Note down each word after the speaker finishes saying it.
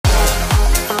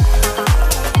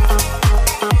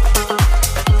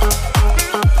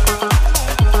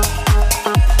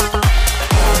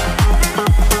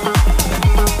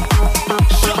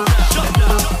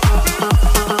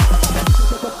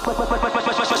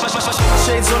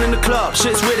Heads on in the club,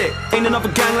 shit's with it. Ain't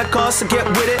another gang like us, so get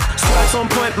with it. Slides on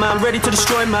point, man, ready to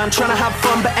destroy, man. Tryna have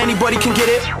fun, but anybody can get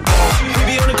it. We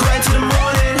be on the grind till the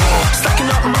morning, stacking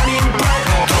up money in the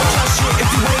bank. Don't try shit if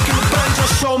you wake in the band.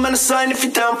 Just show man a sign if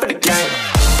you're down for the gang.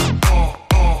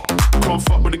 Can't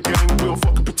fuck with the gang, we don't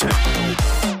fucking pretend.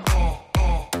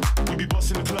 We be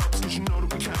busting the clubs, cause you know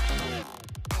that we can.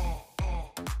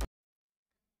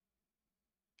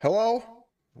 Hello,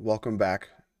 welcome back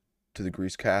to the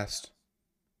Grease Cast.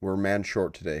 We're a man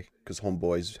short today because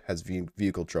Homeboys has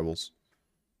vehicle troubles.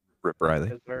 Rip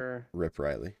Riley. Rip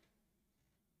Riley.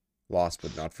 Lost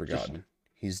but not forgotten.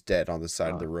 He's dead on the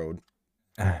side of the road.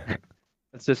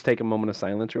 Let's just take a moment of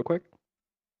silence real quick.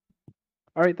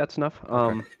 All right, that's enough.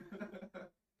 Okay.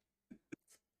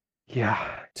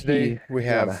 Yeah. Today we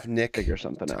have Nick, figure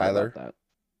something Tyler, out about that.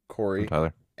 Corey,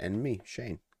 Tyler. and me,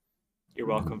 Shane. You're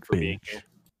welcome for being here.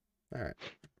 All right.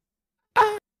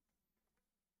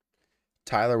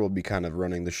 Tyler will be kind of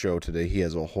running the show today. He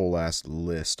has a whole ass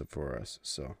list for us,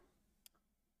 so.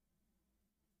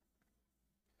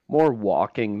 More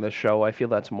walking the show. I feel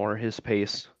that's more his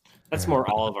pace. That's more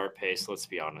all of our pace, let's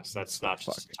be honest. That's not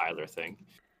just a Tyler thing.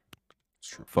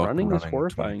 Fuck Running is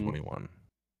horrifying. 2021.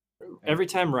 Every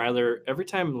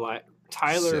time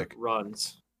Tyler Sick.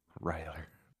 runs, Ryler.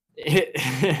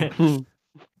 it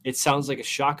sounds like a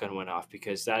shotgun went off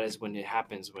because that is when it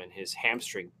happens when his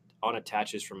hamstring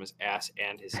unattaches from his ass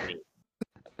and his knee.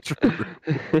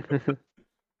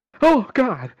 Oh,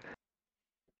 God.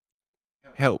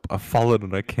 Help, I've fallen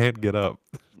and I can't get up.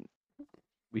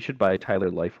 We should buy Tyler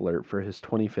Life Alert for his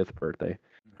 25th birthday.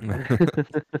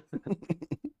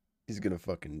 He's gonna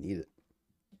fucking need it.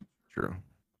 True.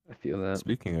 I feel that.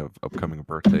 Speaking of upcoming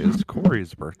birthdays,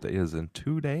 Corey's birthday is in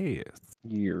 2 days.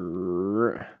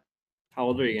 You're How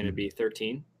old are you going to be?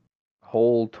 13?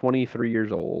 whole 23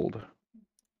 years old.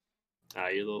 You're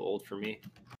a little old for me.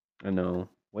 I know.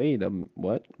 Wait,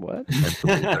 what? What? And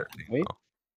she'll be 13, Wait. though.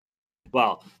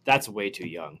 Well, that's way too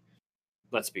young.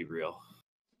 Let's be real.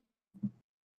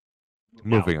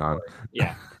 Moving on.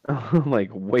 Yeah. I'm like,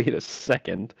 wait a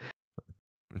second.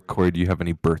 Corey, do you have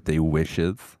any birthday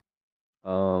wishes?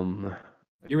 You're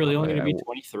really only going to be I-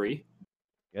 23?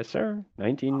 Yes, sir.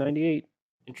 1998.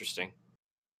 Interesting.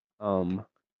 I'm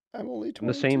only 22. I'm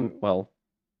the same. Well,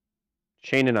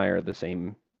 Shane and I are the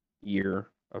same year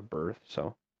of birth,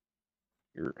 so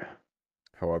you're.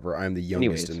 However, I'm the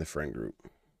youngest Anyways. in the friend group.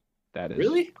 That is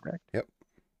Really? correct.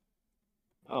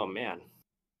 Oh, man.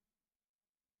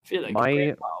 I feel like My- a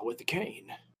grandpa with a cane.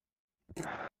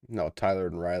 No, Tyler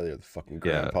and Riley are the fucking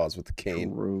Yeah. grandpas with the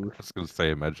cane. Truth. I was going to say,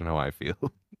 imagine how I feel.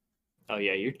 Oh,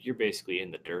 yeah, you're basically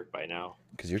in the dirt by now.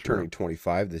 Because you're Sure. turning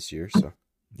 25 this year, so.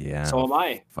 Yeah. So am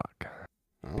I. Fuck.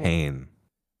 Oh. Pain.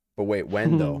 But wait,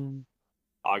 when though?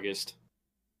 August.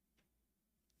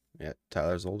 Yeah,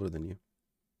 Tyler's older than you.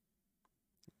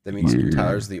 That means Yeah.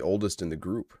 Tyler's the oldest in the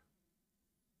group.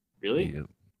 Really? Yeah.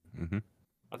 Mm-hmm.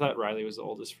 I thought Riley was the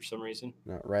oldest for some reason.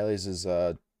 No, Riley's is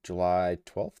July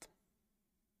 12th?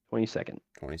 22nd.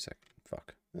 22nd.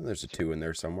 Fuck. And there's a 2 in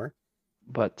there somewhere.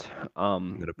 But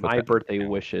gonna put my that in birthday there.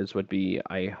 wishes would be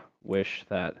I wish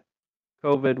that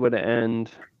COVID would end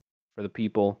for the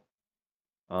people.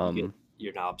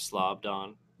 Your knob slobbed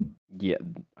on. Yeah,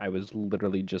 I was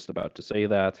literally just about to say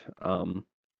that. And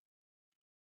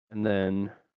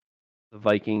then the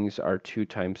Vikings are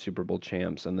 2-time Super Bowl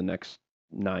champs in the next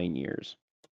 9 years.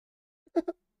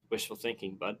 Wishful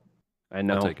thinking, bud. I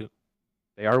know I'll take it.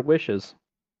 they are wishes.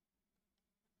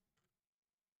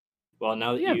 Well,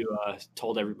 now that Yeah. you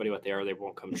told everybody what they are, they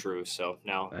won't come true. So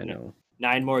now, I know.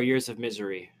 9 more years of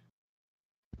misery.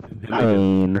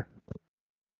 Pain.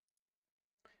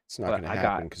 It's not But going to I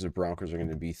happen got- because the Broncos are going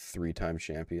to be 3-time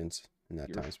champions in that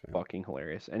You're time span. fucking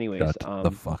hilarious. Anyways, Shut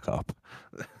the fuck up.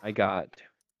 I got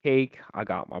cake. I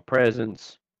got my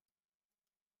presents.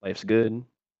 Life's good.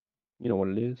 You know what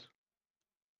it is.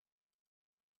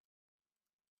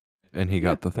 And he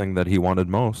got the thing that he wanted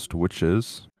most, which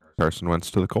is Carson Wentz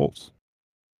to the Colts.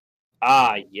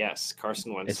 Ah, yes.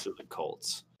 Carson Wentz It's- to the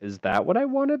Colts. Is that what I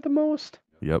wanted the most?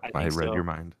 Yep, I I think read so. your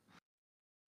mind.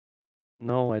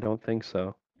 No, I don't think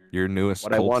so. Your newest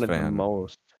What I Colts wanted the fan,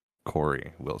 most.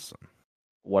 Corey Wilson.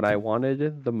 What I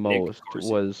wanted the most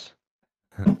Corsi. was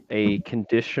a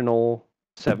conditional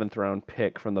 7th round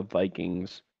pick from the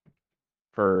Vikings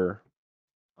for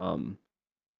Deshaun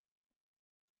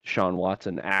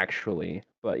Watson actually,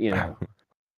 but you know.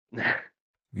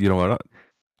 You know what?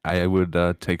 I would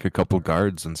take a couple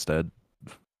guards instead.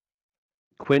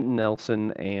 Quentin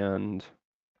Nelson and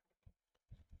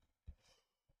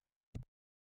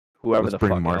whoever Let's the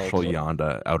bring fuck Marshall else.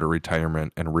 Yonda out of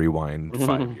retirement and rewind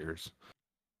 5 years.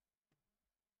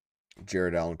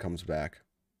 Jared Allen comes back.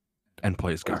 And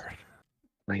plays guard.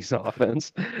 Nice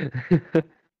offense.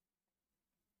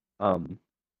 um,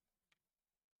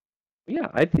 yeah,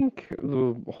 I think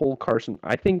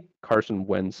I think Carson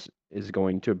Wentz is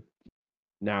going to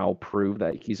now prove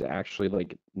that he's actually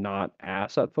like not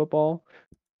ass at football.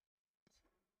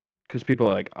 Because people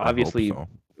are like, I hope obviously, so.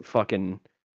 fucking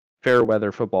fair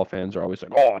weather football fans are always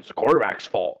like, oh, it's the quarterback's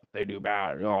fault. They do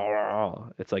bad.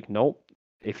 It's like, nope.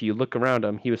 If you look around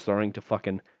him, he was throwing to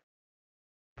fucking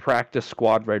practice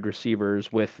squad wide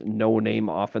receivers with no name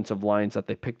offensive lines that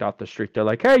they picked off the street. They're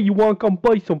like, hey, you want to come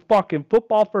play some fucking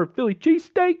football for a Philly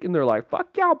cheesesteak? And they're like, fuck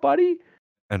yeah, buddy.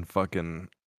 And fucking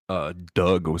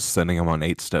Doug was sending him on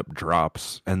 8-step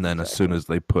drops. And then as soon as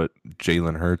they put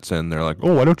Jalen Hurts in, they're like,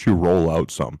 oh, why don't you roll out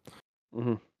some?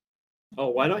 Mm-hmm. Oh,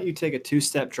 why don't you take a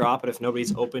 2-step drop, and if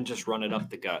nobody's open, just run it up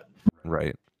the gut,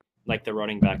 Right. like the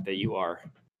running back that you are.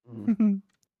 Mm-hmm.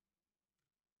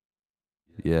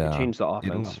 Yeah. They changed the you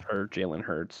offense know, for Jalen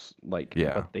Hurts,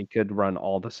 Yeah. but they could run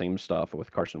all the same stuff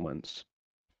with Carson Wentz.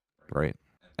 Right.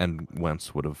 And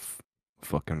Wentz would have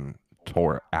fucking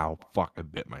tore. Ow, fuck, I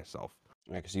bit myself.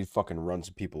 Yeah, because he fucking runs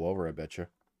people over, I bet you.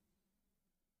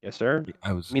 Yes, sir.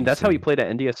 I mean, that's how he insane. played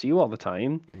at NDSU all the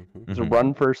time. Mm-hmm. It was a Mhm.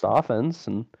 run-first offense,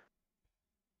 and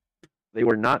they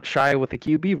were not shy with the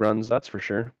QB runs, that's for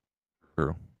sure.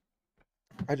 True.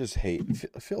 I just hate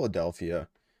Philadelphia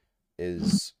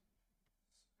is,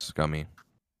 Scummy.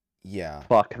 yeah.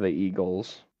 Fuck the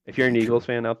Eagles. If you're an Eagles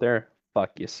fan out there,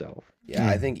 fuck yourself. Yeah,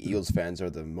 I think Eagles fans are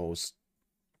the most,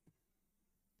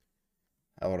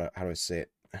 how do I say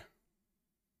it?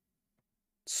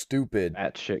 Stupid,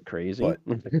 That shit crazy. But-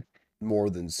 more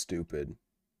than stupid.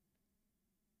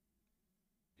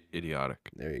 Idiotic.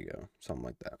 There you go. Something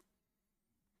like that.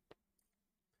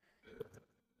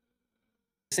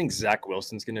 I think Zach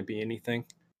Wilson's going to be anything.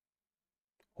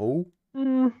 Oh?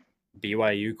 Mm,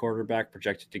 BYU quarterback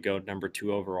projected to go number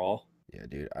 2 overall. Yeah,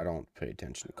 dude, I don't pay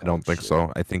attention to I don't college think shit.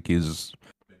 so. I think he's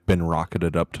been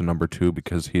rocketed up to number 2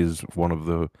 because he's one of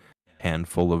the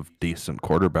handful of decent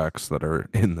quarterbacks that are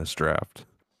in this draft.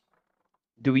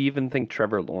 do we even think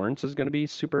Trevor Lawrence is going to be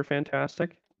super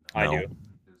fantastic? I No. do.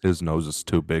 His nose is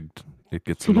too big. It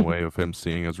gets in the way of him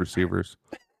seeing his receivers.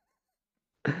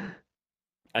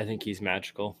 I think he's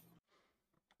magical.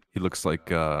 He looks like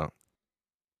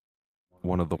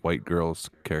one of the white girls'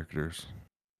 characters.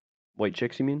 White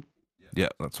chicks, you mean? Yeah,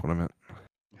 that's what I meant.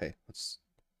 Hey, let's...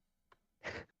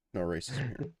 No racism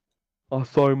here. Oh,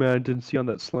 sorry, man. I didn't see on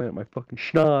that slant. My fucking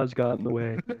schnoz got in the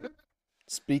way.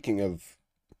 Speaking of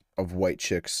white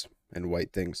chicks and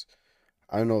white things,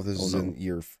 I don't know if this Oh, is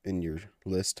no. in your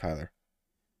list, Tyler,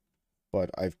 but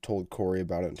I've told Corey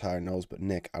about it and Tyler knows, but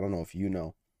Nick, I don't know if you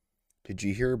know. Did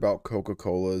you hear about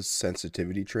Coca-Cola's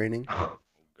sensitivity training?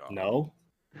 No?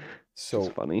 So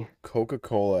It's funny.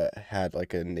 Coca-Cola had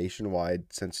like a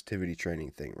nationwide sensitivity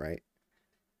training thing, right?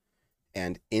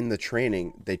 And in the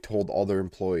training, they told all their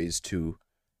employees to,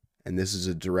 and this is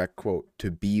a direct quote,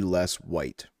 to be less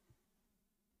white.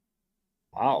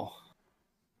 Wow.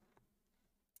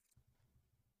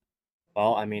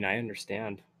 Well, I mean, I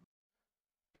understand.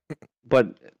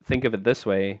 But think of it this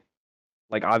way.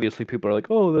 Like, obviously, people are like,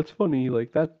 oh, that's funny.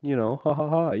 Like, that, ha ha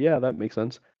ha. Yeah, that makes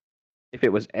sense. If it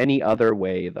was any other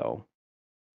way, though,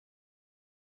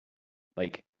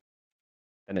 like,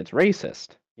 then it's racist,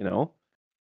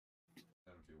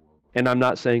 And I'm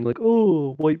not saying, like,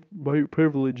 oh, white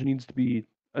privilege needs to be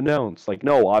announced. Like,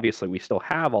 no, obviously, we still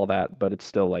have all that, but it's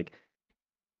still, like,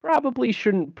 probably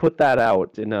shouldn't put that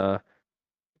out in a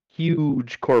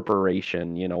huge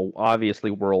corporation,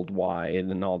 obviously worldwide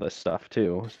and all this stuff,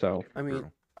 too. So, I mean,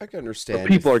 True. I can but understand.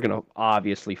 people if- are going to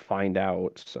obviously find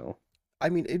out, so. I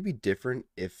mean, it'd be different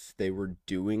if they were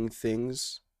doing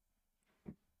things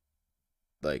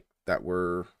like that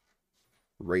were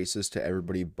racist to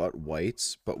everybody but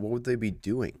whites, but what would they be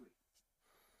doing?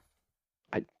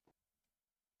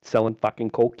 Selling fucking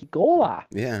Coca-Cola.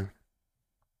 Yeah.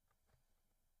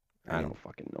 I mean, don't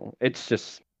fucking know. It's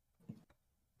just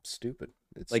stupid.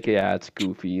 It's like, yeah, it's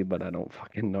goofy, but I don't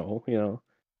fucking know,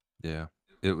 Yeah.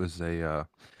 It was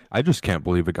I just can't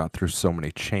believe it got through so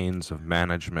many chains of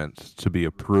management to be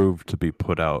approved to be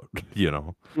put out,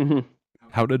 Mm-hmm.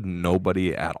 How did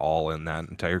nobody at all in that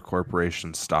entire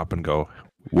corporation stop and go,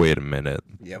 wait a minute,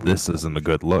 yeah. this isn't a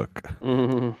good look?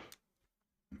 Mm-hmm.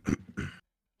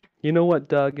 You know what,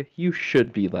 Doug? You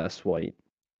should be less white.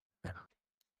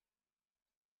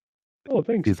 Oh,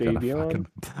 thanks, He's got a Davion. fucking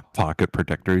pocket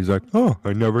protector. He's like, oh,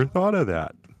 I never thought of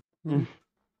that. Who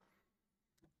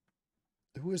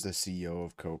is the CEO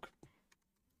of Coke?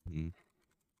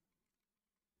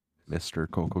 Mr.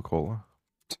 Coca-Cola.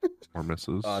 Or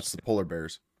Mrs. It's the polar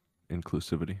bears.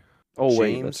 inclusivity. Oh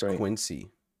wait, James that's right. Quincy.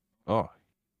 Oh,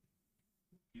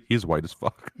 he's white as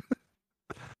fuck.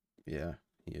 Yeah,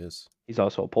 he is. He's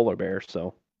also a polar bear,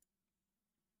 so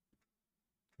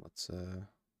Let's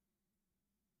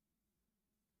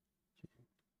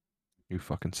You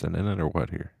fucking sending it or what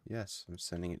here? yes, I'm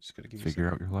sending it. Just gotta give you a Figure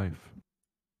second. out your life.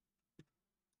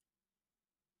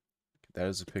 That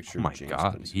is a picture Oh my of James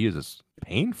god, Quincy. he is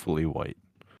painfully white.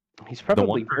 he's probably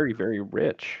wonder- very, very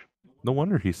rich. No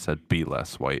wonder he said be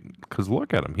less white. Because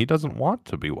look at him. He doesn't want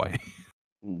to be white.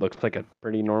 Looks like a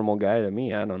pretty normal guy to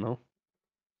me. I don't know.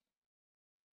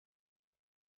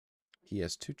 He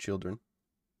has 2 children.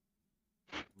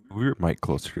 Move your mic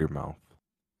closer to your mouth.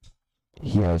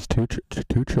 He has two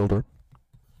children.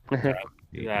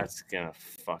 That's gonna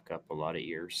fuck up a lot of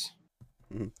ears.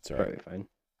 It's alright. Probably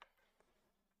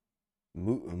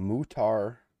fine.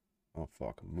 Muhtar. Oh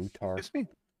fuck, Muhtar. Excuse me.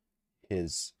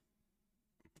 His.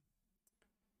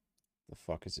 The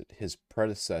fuck is it? His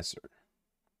predecessor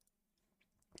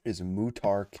is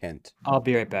Muhtar Kent. I'll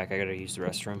be right back. I gotta use the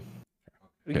restroom.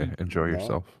 Okay, enjoy No.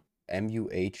 yourself.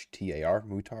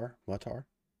 Muhtar. Muhtar.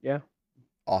 Yeah.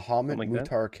 Ahmet Something like that.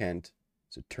 Muhtar Kent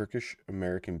is a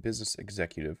Turkish-American business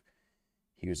executive.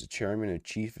 He was the chairman and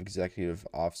chief executive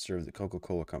officer of the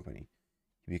Coca-Cola Company.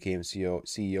 He became CEO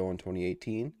in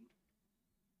 2018,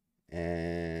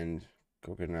 and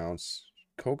Coke announced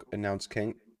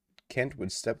Kent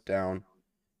would step down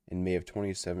in May of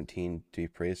 2017 to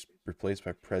be replaced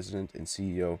by President and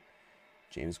CEO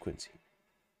James Quincy.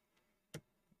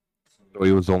 So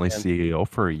he was only CEO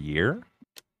for a year?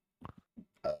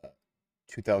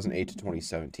 2008 to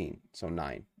 2017, so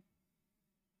 9.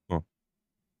 Oh. I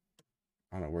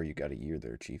don't know where you got a year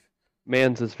there, Chief.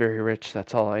 Mans is very rich.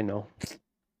 That's all I know.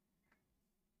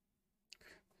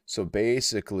 So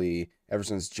basically, ever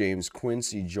since James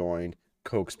Quincy joined,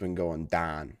 Coke's been going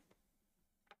down.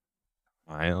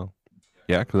 Yeah,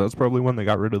 because that's probably when they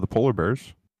got rid of the polar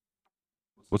bears.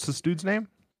 What's this dude's name?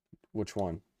 Which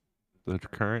one? The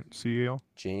current CEO?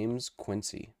 James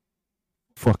Quincy.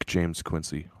 Fuck James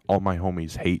Quincy. All my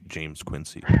homies hate James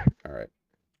Quincy. All right.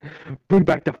 Bring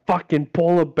back the fucking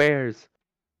polar bears.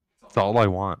 That's all I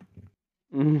want.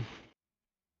 Mm.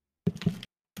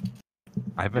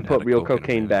 I haven't Put had a real Coke in a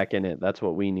cocaine minute. back in it. That's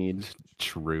what we need.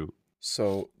 True.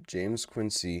 So James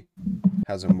Quincy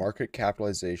has a market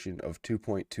capitalization of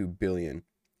 2.2 billion.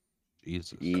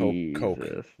 Jesus. Coke,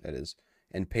 Jesus. that is,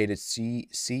 and paid its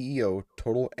CEO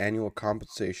total annual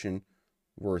compensation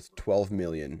worth 12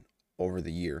 million over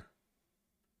the year.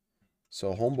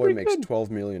 So homeboy Pretty makes good. 12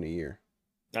 million a year.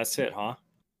 That's it, huh?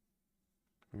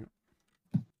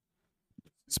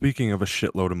 Speaking of a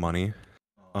shitload of money,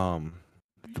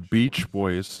 the Beach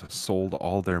Boys sold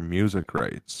all their music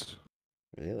rights.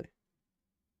 Really?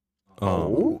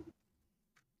 Oh?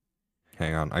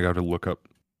 Hang on, I got to look up.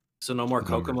 So no more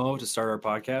Number. Kokomo to start our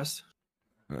podcast.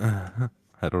 I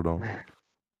don't know.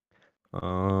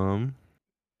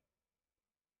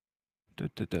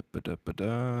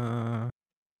 Da-da-da-ba-da-ba-da.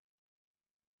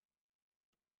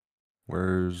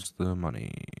 Where's the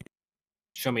money?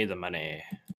 Show me the money.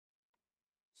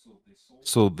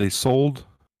 So they sold.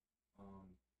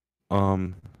 Wait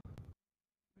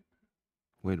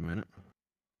a minute.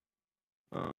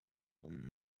 I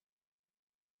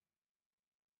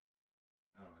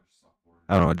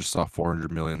don't know. I just saw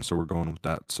 400 million, so we're going with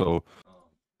that. So,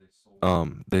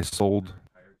 they sold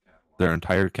their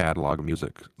entire catalog of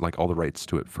music, like all the rights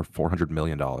to it, for $400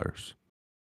 million.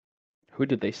 Who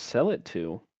did they sell it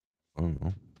to? I don't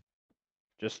know.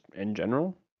 Just in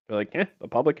general? They're like, the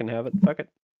public can have it. Fuck it.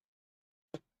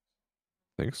 I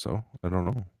think so. I don't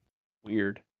know.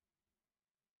 Weird.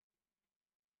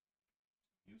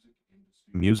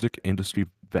 Music industry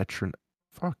veteran.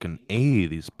 Fucking A,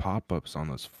 these pop-ups on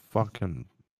this fucking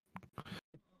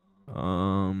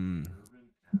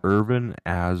Irvin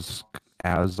Azov's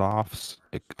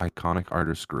iconic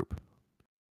artist group.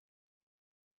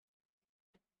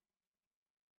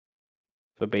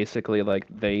 So basically, like,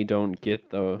 they don't get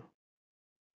the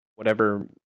whatever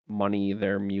money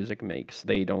their music makes.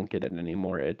 They don't get it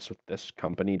anymore. It's what this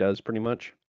company does, pretty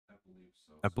much.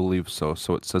 I believe so.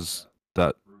 So it says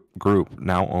that group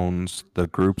now owns the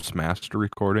group's master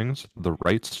recordings, the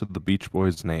rights to the Beach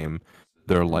Boys name,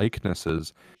 their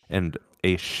likenesses, and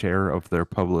a share of their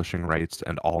publishing rights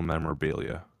and all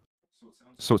memorabilia.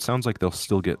 So it sounds like they'll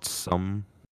still get some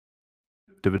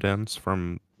dividends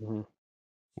from Mhm.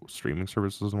 streaming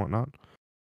services and whatnot.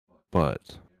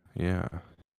 But yeah,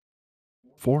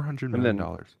 $400 And million.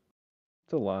 then-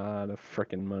 It's a lot of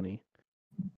freaking money.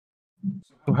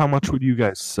 So how much would you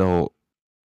guys sell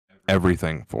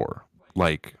everything for?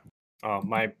 Like, Oh,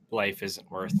 my life isn't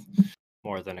worth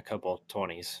more than a couple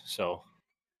 20s. So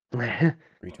Retweet.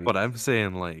 But I'm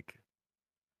saying, like,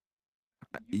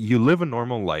 you live a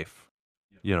normal life,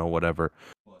 whatever.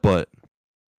 But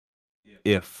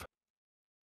if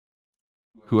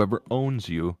whoever owns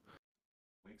you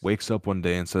wakes up one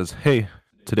day and says, "Hey,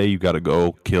 today you got to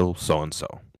go kill so and so,"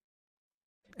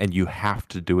 and you have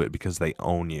to do it because they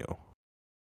own you,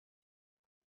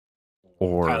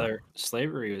 or Tyler,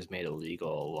 slavery was made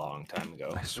illegal a long time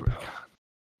ago. I swear to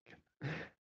God.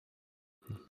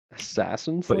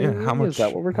 Assassin But yeah, slavery? how Is that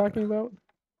much- what we're talking about?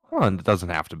 Well, and it doesn't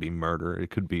have to be murder. It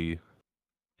could be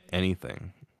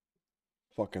anything.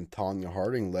 Fucking Tanya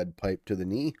Harding lead pipe to the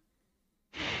knee.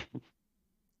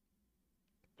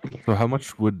 So how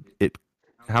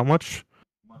much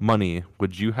money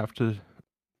would you have to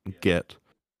get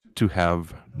to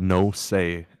have no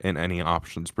say in any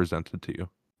options presented to you?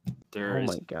 Oh There's,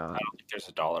 my I god. don't think there's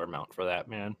a dollar amount for that,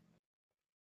 man.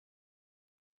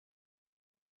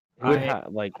 It would I-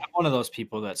 like I'm one of those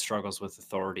people that struggles with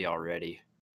authority already.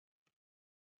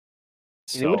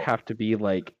 it would So have to be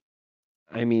like,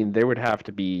 I mean, there would have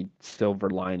to be silver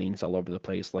linings all over the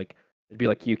place. Like it'd be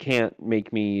like you can't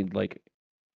make me like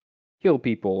kill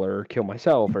people or kill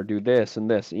myself or do this and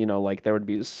this. Like there would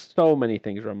be so many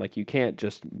things where I'm like, you can't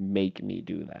just make me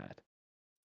do that.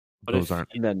 But Those if- aren't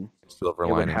And then silver it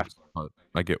would linings, have- but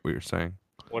I get what you're saying.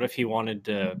 what if he wanted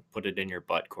to put it in your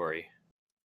butt, Corey?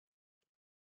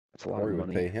 it's a lot Corey of would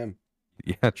money. pay him.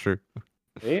 Yeah, true.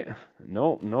 Yeah.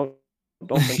 No,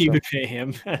 don't think You so. would pay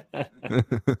him.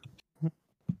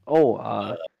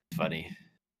 Oh, Funny.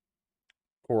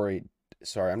 Corey,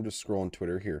 sorry, I'm just scrolling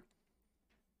Twitter here.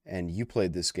 And you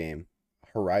played this game.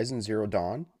 Horizon Zero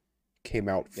Dawn came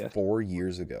out Yes. 4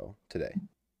 years ago today.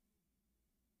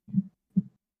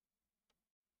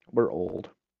 we're old.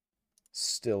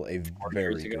 Still a 4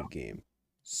 very years ago. good game.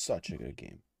 Such a good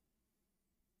game.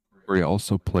 We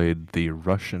also played the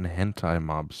Russian hentai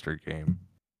mobster game.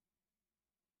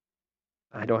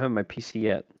 I don't have my PC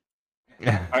yet.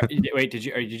 Wait, did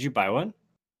you buy one?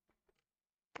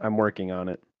 I'm working on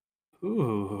it.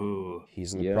 Ooh.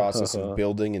 He's in the Yeah. process of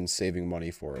building and saving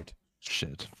money for it.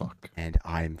 Shit, fuck. And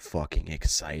I'm fucking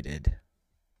excited.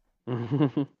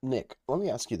 Nick, let me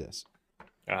ask you this.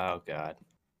 Oh God.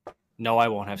 No, I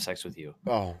won't have sex with you.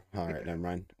 Oh, all right, never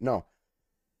mind. No.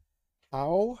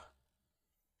 How?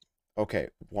 Okay,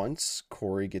 once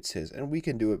Corey gets his, and we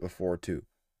can do it before too.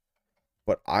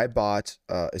 But I bought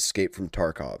Escape from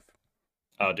Tarkov.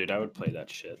 Oh, dude, I would play that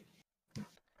shit.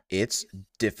 It's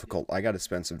difficult. I got to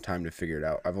spend some time to figure it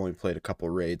out. I've only played a couple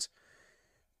raids,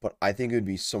 but I think it would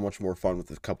be so much more fun with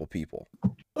a couple people.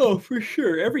 Oh, for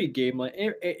sure. Every game, like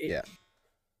Yeah.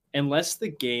 unless the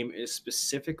game is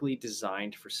specifically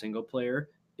designed for single player,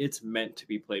 it's meant to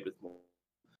be played with more.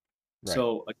 Right.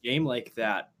 So a game like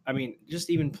that, I mean, just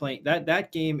even playing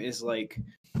that game is like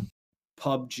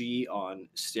PUBG on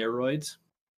steroids.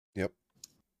 Yep.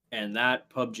 And that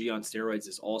PUBG on steroids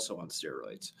is also on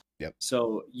steroids. Yep.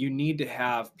 So you need to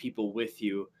have people with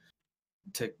you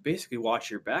to basically watch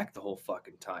your back the whole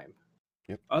fucking time.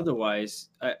 Yep. Otherwise,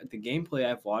 the gameplay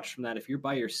I've watched from that, if you're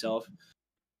by yourself,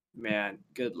 man,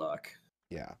 good luck.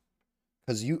 Yeah.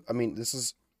 Because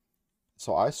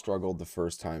so I struggled the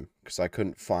first time because I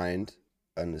couldn't find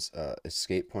an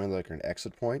escape point, like an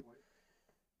exit point.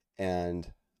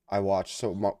 And I watched,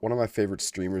 one of my favorite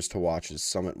streamers to watch is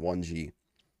Summit1G.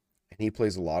 And he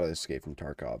plays a lot of Escape from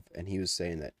Tarkov. And he was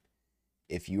saying that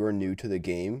if you are new to the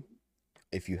game,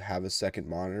 if you have a second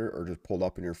monitor or just pulled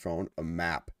up in your phone, a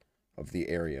map of the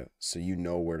area so you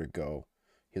know where to go.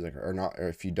 He's like, or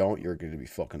if you don't, you're going to be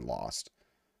fucking lost.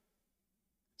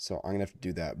 So I'm going to have to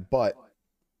do that. But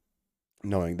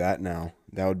knowing that now,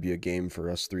 that would be a game for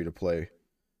us three to play.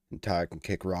 And Ty can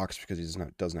kick rocks because he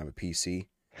doesn't have a PC.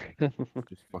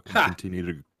 Just fucking Ha! continue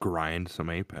to grind some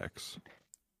Apex.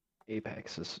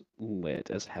 Apex is lit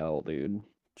as hell, dude.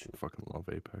 Fucking love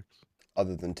Apex.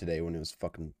 Other than today when it was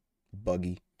fucking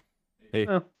buggy. Hey,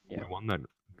 Oh, yeah.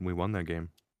 we won that game.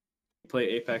 Play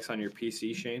Apex on your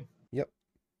PC, Shane? Yep.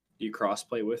 Do you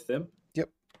crossplay with them? Yep.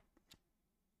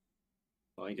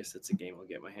 Well, I guess that's a game I'll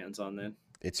get my hands on then.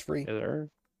 It's free. Is there?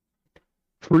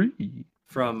 Free.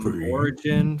 From Free.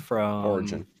 Origin, from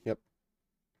Origin. Yep.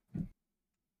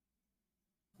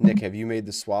 Nick, have you made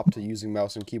the swap to using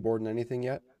mouse and keyboard and anything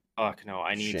yet? Fuck no,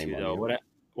 I need Shame to on though. you.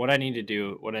 What I need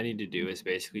to do is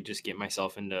basically just get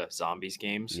myself into zombies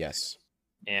games Yes.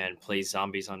 and play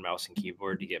zombies on mouse and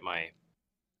keyboard to get my,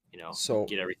 So-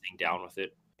 get everything down with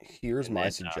it. Here's and my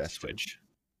then, suggestion. switch.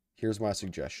 Here's my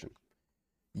suggestion.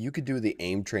 You could do the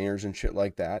aim trainers and shit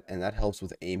like that, and that helps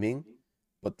with aiming.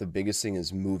 But the biggest thing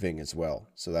is moving as well.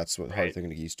 So that's what hard Right. thing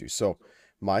to get used to. So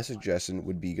my suggestion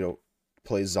would be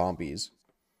play zombies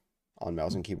on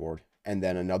mouse and keyboard, and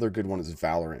then another good one is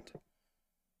Valorant.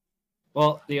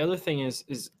 Well, the other thing is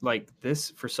like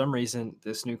this, for some reason,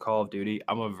 this new Call of Duty,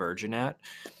 I'm a virgin at,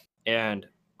 and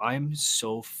I'm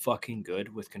so fucking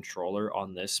good with controller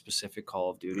on this specific Call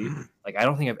of Duty. Like, I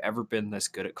don't think I've ever been this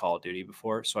good at Call of Duty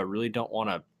before, so I don't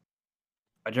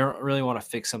really want to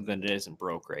fix something that isn't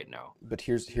broke right now. But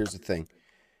here's the thing.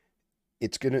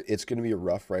 It's gonna be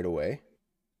rough right away,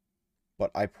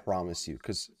 but I promise you,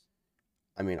 because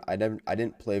I mean, I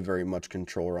didn't play very much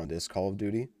controller on this Call of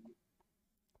Duty,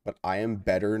 but I am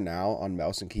better now on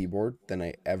mouse and keyboard than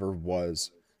I ever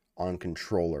was on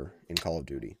controller in Call of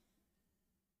Duty.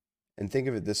 And think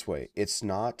of it this way: it's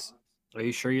not. Are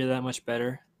you sure you're that much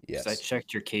better? Yes. 'Cause I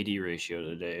checked your KD ratio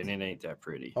today, and it ain't that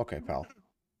pretty. Okay, pal.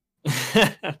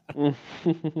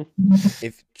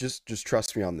 If just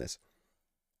trust me on this.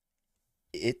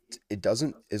 It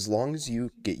doesn't, as long as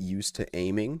you get used to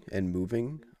aiming and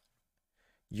moving,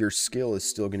 your skill is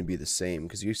still going to be the same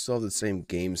because you still have the same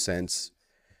game sense,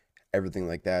 everything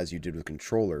like that as you did with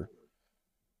controller,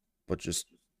 but just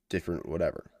different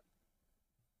whatever.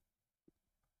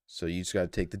 So you just got to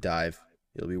take the dive.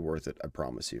 It'll be worth it, I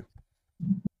promise you.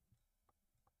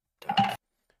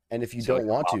 And if you don't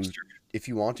want to, if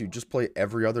you want to, just play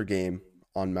every other game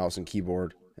on mouse and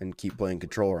keyboard and keep playing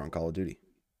controller on Call of Duty.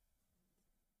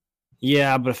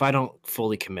 Yeah, but if I don't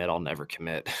fully commit, I'll never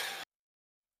commit.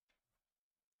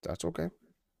 That's okay.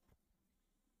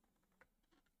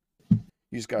 You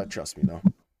just gotta trust me, though.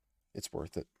 It's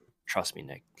worth it. Trust me,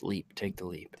 Nick. Leap. Take the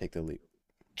leap. Take the leap.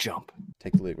 Jump.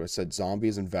 Take the leap. I said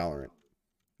zombies and Valorant.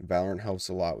 Valorant helps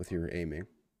a lot with your aiming.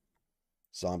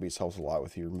 Zombies helps a lot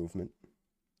with your movement.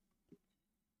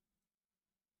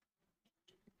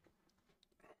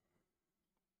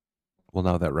 Well,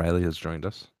 now that Riley has joined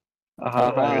us.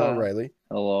 Hello, Riley.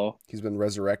 Hello. He's been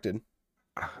resurrected.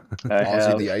 I Ozzy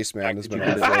have. the Iceman has been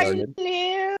Did you resurrected.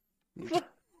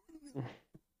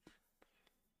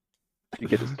 You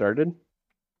get it started?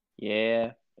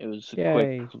 Yeah, it was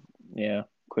a Yay.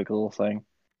 quick little thing.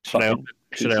 Should I Fucking open,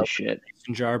 piece should I of open shit. the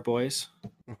mason jar, boys?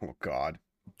 Oh, God.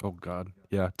 Oh God,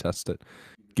 yeah, test it.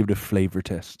 Give it a flavor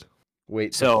test.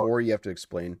 Wait, So- before you have to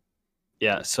explain.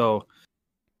 Yeah, so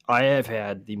I have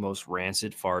had the most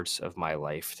rancid farts of my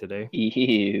life today.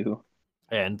 Ew.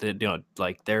 And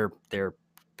they're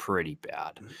pretty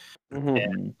bad.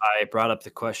 Mhm. I brought up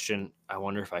the question, I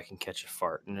wonder if I can catch a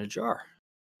fart in a jar.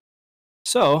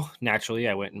 So naturally,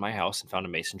 I went in my house and found a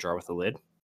mason jar with a lid.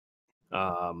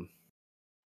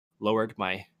 Lowered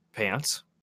my pants,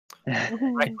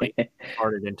 rightly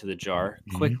farted into the jar,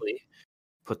 quickly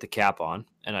put the cap on,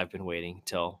 and I've been waiting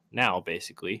till now,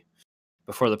 basically,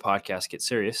 before the podcast gets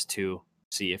serious, to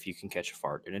see if you can catch a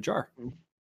fart in a jar.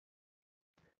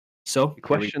 So, The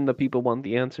question the people want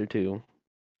the answer to.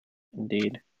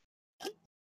 Indeed.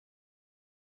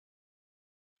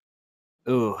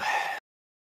 ooh,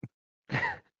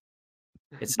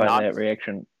 it's By not that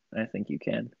reaction, I think you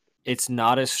can. it's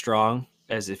not as strong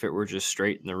as if it were just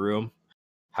straight in the room.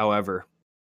 However,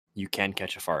 you can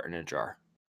catch a fart in a jar.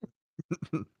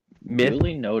 Myth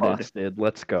Duly noted. busted.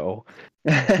 Let's go.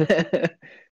 We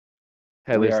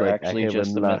Heather's are like, actually I have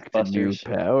just the unlocked a new Mythbusters.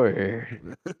 power.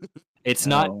 It's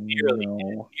not Oh, nearly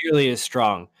no. as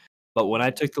strong, but when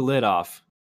I took the lid off,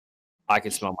 I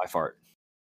could smell my fart.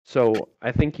 So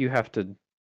I think you have to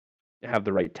have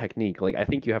the right technique. Like I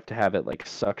think you have to have it like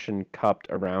suction cupped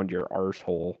around your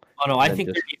arsehole. Oh no, I then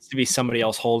think there needs to be somebody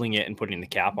else holding it and putting the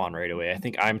cap on right away. I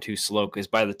think I'm too slow because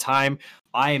by the time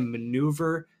I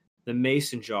maneuver the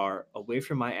mason jar away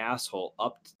from my asshole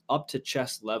up to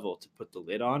chest level to put the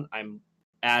lid on, I'm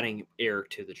adding air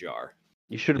to the jar.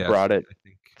 You should have Yes, brought it I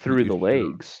think through you the should-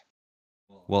 legs.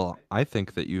 Well, I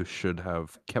think that you should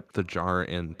have kept the jar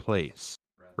in place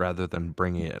rather than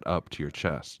bringing it up to your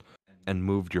chest and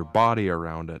moved your body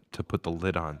around it to put the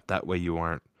lid on. That way you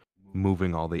aren't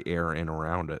moving all the air in and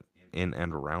around it.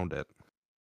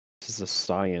 This is a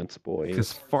science, boys.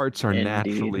 Because farts are Indeed.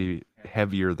 naturally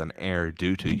heavier than air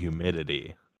due to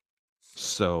humidity.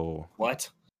 So What?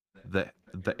 the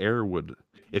air would,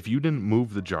 if you didn't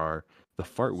move the jar, the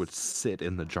fart would sit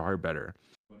in the jar better.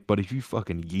 But if you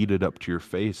fucking yeet it up to your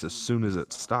face, as soon as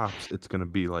it stops, it's gonna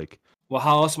be like, Well,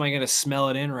 how else am I gonna smell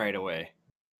it in right away?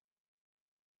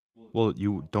 well,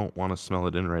 you don't want to smell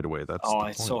it in right away. That's Oh, the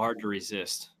it's point. so hard to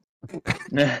resist.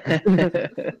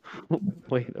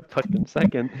 Wait a fucking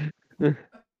second.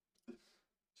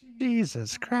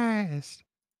 Jesus Christ.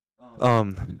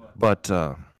 But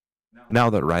now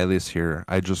that Riley's here,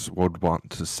 I just would want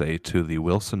to say to the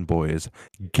Wilson boys,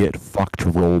 get fucked,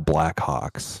 roll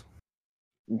Blackhawks.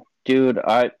 Dude,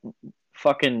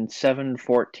 fucking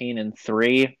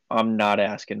 7-14-3, I'm not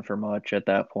asking for much at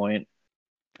that point.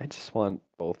 I just want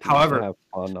both teams However- to have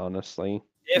fun, honestly.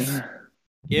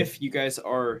 If you guys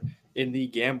are in the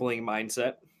gambling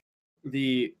mindset,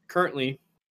 currently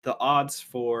the odds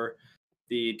for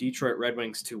the Detroit Red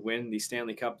Wings to win the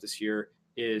Stanley Cup this year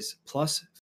is plus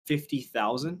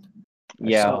 50,000.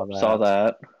 Yeah, saw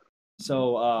that.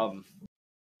 So,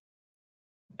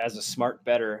 as a smart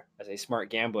bettor, as a smart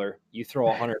gambler, you throw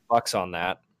 $100 on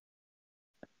that.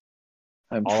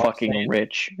 I'm All I'm fucking saying-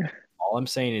 rich. All I'm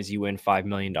saying is you win $5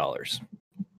 million.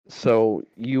 So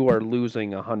you are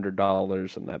losing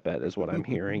 $100 in that bet, is what I'm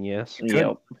hearing. Yes.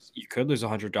 Yep. You could lose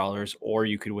 $100, or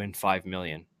you could win $5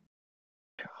 million.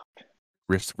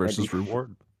 Risk versus be-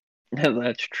 reward.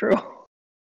 That's true.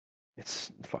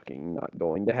 It's fucking not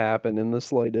going to happen in the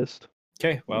slightest.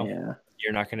 Okay, well, yeah.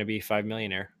 you're not going to be $5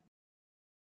 millionaire.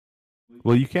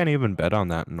 Well, you can't even bet on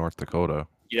that in North Dakota.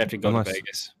 You'd have to go Unless- to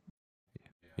Vegas,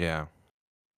 Yeah.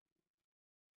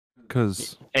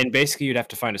 Because and basically you'd have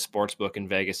to find a sports book in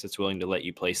Vegas that's willing to let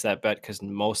you place that bet, because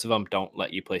most of them don't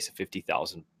let you place a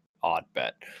 50,000 odd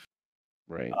bet.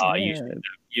 Right. Usually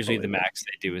the believe it. max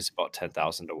they do is about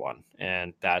 10,000 to 1,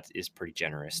 and that is pretty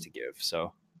generous to give.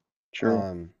 So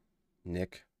True.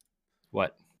 Nick,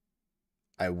 what?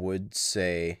 I would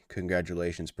say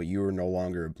congratulations, but you are no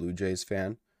longer a Blue Jays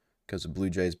fan because the Blue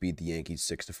Jays beat the Yankees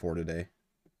 6-4 today.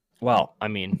 Well, I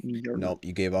mean, Nope,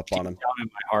 you gave up on them. down in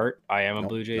my heart, I am a Nope,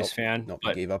 Blue Jays nope, fan, Nope, you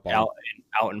but gave up on them.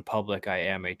 out in public, I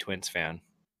am a Twins fan.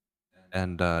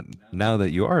 And now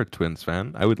that you are a Twins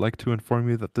fan, I would like to inform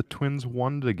you that the Twins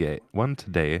won today.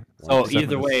 So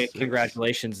either way, 7-6.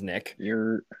 congratulations, Nick.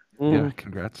 You're Yeah,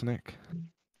 congrats, Nick.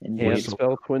 indeed. Can't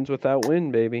spell twins without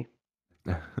win, baby.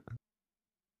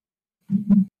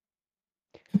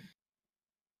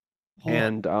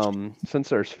 And since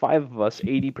there's 5 of us,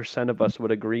 80% of us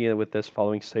would agree with this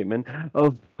following statement: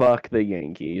 "Oh, fuck the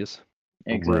Yankees."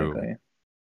 Exactly.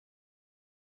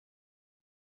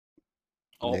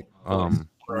 Oh, Nick,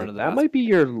 we're under the That might be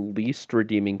your least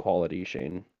redeeming quality,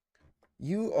 Shane.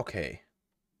 you okay?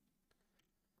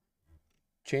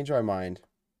 Change my mind.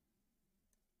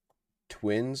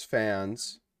 Twins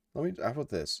fans. How about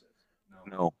this?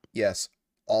 No. Yes,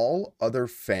 all other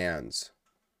fans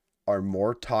are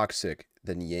more toxic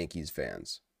than Yankees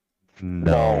fans.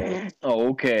 No.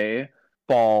 Okay.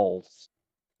 Balls.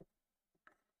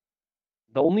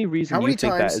 The only reason How you many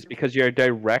think that times- is because your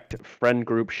direct friend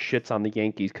group shits on the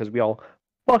Yankees, because we all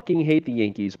fucking hate the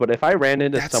Yankees. But if I ran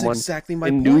into That's someone exactly my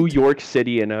in point. New York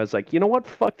City and I was like, you know what,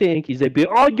 fuck the Yankees, they'd be,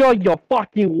 oh, you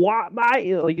fucking what,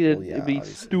 mate? Like, Well, yeah, it'd be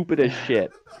obviously. stupid as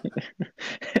shit.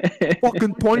 Fucking And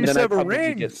then I'd 27 probably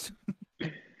get- rings.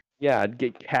 Yeah, I'd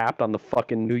get capped on the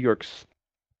fucking New York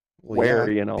Well, Where,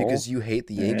 yeah, you know? because you hate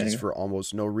the Yankees Yeah. for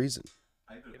almost no reason.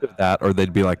 Either that, or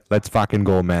they'd be like, "Let's fucking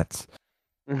go Mets."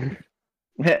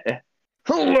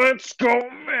 Let's go,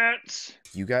 Mets!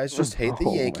 You guys just hate the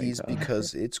Oh my Yankees God.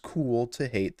 because it's cool to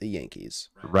hate the Yankees.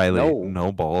 Riley, No.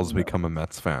 no balls. Become a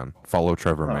Mets fan. Follow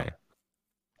Trevor Huh. May.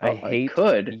 I I hate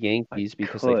could. the Yankees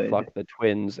because could. they fuck the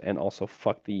Twins and also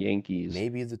fuck the Yankees.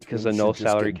 Maybe the Because Twins the no should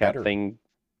just salary get cap better. thing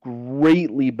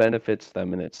greatly benefits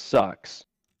them, and it sucks.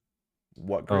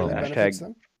 What greatly Hashtag- benefits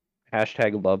them?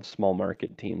 Hashtag love small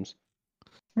market teams.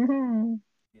 In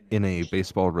a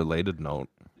baseball related note,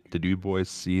 did you boys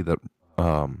see that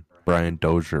Brian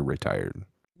Dozier retired?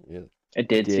 Yeah. I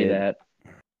did see Did. that.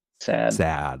 Sad.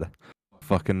 Sad.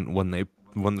 Fucking when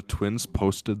the Twins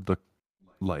posted the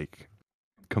like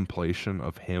compilation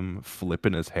of him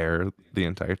flipping his hair the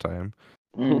entire time,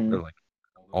 Mhm. or like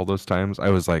all those times, I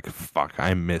was like, fuck,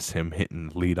 I miss him hitting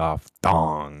leadoff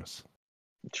dongs.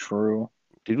 True.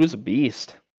 Dude was a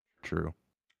beast. True.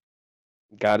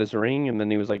 Got his ring, and then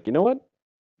he was like, you know what?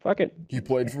 Fuck it. He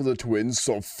played for the Twins,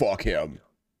 so fuck him.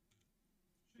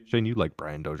 Shane, you like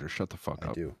Brian Dozier. Shut the fuck I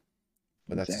up. do.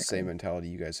 But that's the Exactly. same mentality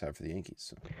you guys have for the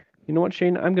Yankees. So. You know what,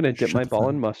 Shane? I'm gonna dip Shut my the ball fuck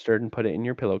in up. mustard and put it in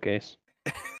your pillowcase.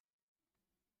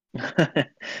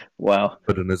 Wow.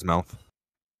 Put it in his mouth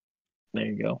There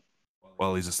you go.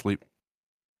 while he's asleep.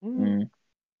 Mm.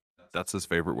 That's his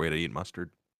favorite way to eat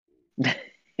mustard.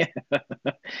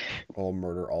 I'll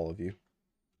murder all of you.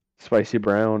 Spicy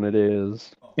brown, it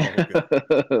is.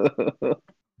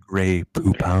 Gray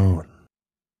poupon.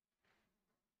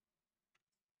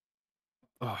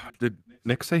 Oh, did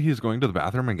Nick say he's going to the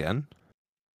bathroom again?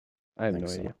 I have Think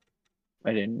no so. idea.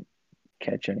 I didn't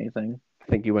catch anything. I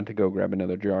think he went to go grab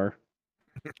another jar.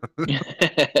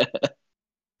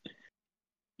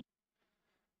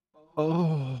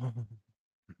 Oh.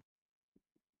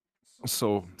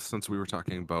 So, since we were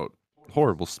talking about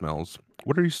horrible smells,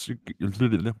 what are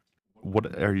what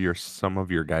are some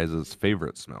of your guys'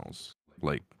 favorite smells?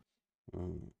 Like,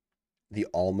 The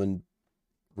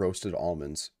roasted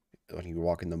almonds when you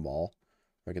walk in the mall,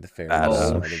 like at the fair, Fat and you ass.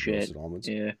 smell Oh the shit! roasted almonds.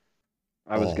 Yeah.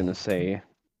 I was gonna Oh. say,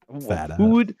 well, Fat ass.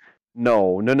 food.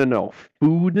 No.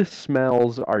 Food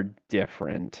smells are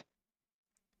different,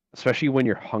 especially when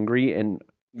you're hungry and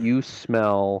you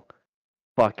smell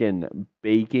fucking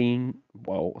baking.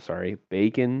 Whoa, sorry,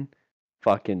 bacon,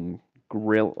 fucking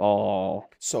grill. Oh,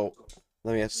 So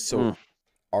let me ask. So Mm.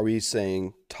 are we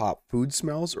saying top food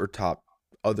smells or top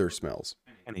other smells?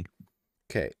 any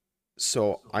Okay.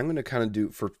 So I'm gonna kind of do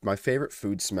for my favorite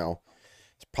food smell.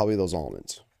 It's probably those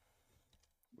almonds.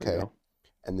 there you Okay. go.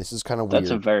 And this is kind of That's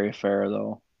a weird. very fair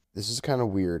though. This is kind of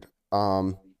weird.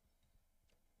 I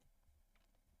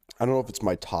don't know if it's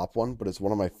my top one, but it's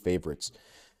one of my favorites.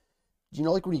 You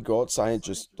know, like when you go outside and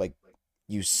just like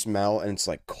you smell and it's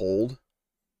like cold?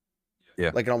 Yeah.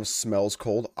 Like it almost smells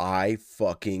cold. I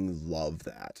fucking love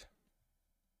that.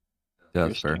 Yeah,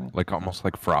 that's fair. Interesting. Like almost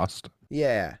like frost.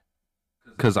 Yeah.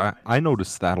 Because I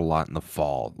notice that a lot in the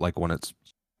fall, like when it's.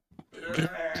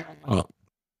 Oh,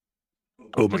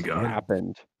 oh my Just god!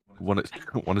 happened. When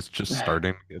it's just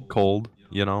starting to get cold,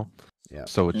 you know. Yeah.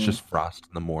 So it's Mm. just frost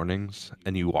in the mornings,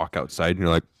 and you walk outside, and you're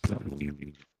like,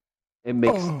 It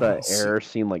makes Oh, the see- air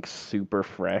seem like super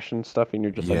fresh and stuff, and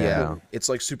you're just like, Yeah. It's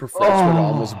like super fresh, but it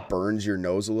almost Oh. burns your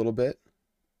nose a little bit.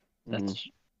 That's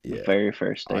Yeah. a very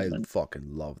fair I statement.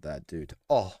 fucking love that, dude.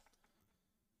 Oh,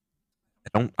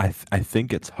 I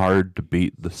think it's hard to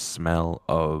beat the smell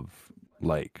of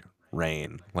like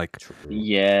rain. Like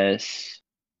Yes.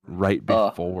 right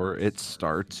Ugh. before it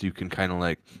starts, you can kind of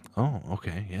like, oh,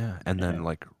 okay, yeah. And then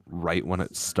like right when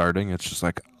it's starting, it's just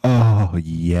like, oh,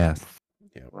 yes.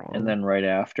 wrong. And then right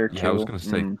after too. Yeah, I was gonna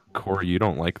say, Mm. Corey, you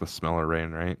don't like the smell of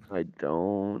rain, right? I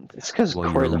don't. It's because Well,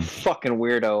 Corey's a you're- fucking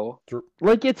weirdo.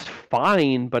 Like, it's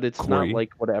fine, but it's Corey? not like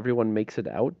what everyone makes it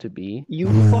out to be. You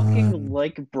fucking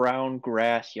like brown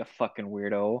grass, you fucking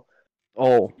weirdo.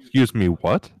 Oh, Excuse me,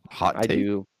 what? Hot I take?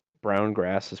 do. Brown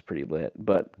grass is pretty lit,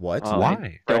 but what?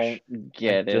 Why? fresh- Don't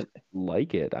get I just it.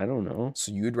 like it. I don't know.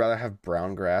 So you'd rather have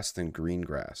brown grass than green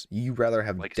grass? You'd rather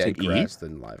have Like dead to eat? grass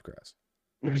than live grass?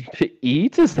 To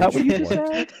eat? Is that what you just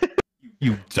What? said?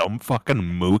 You dumb fucking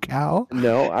moo cow?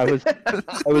 No, I was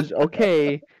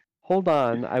okay. Hold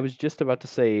on. I was just about to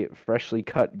say freshly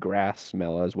cut grass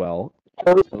smell as well.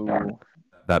 Ooh,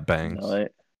 That bangs. smell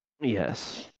it.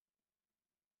 Yes.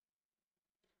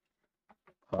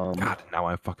 God, now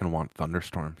I fucking want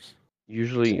thunderstorms.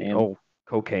 Usually, Same.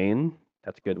 cocaine.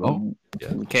 That's a good one. Oh,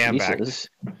 Yeah. Okay, I'm back. Jesus.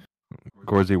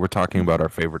 Gorzy, we're talking about our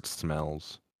favorite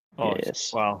smells. Oh,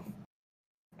 Yes. well.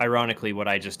 Ironically, what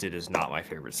I just did is not my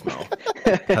favorite smell.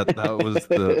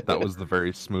 That was the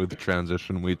very smooth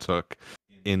transition we took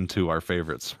into our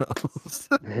favorite smells.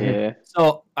 Yeah.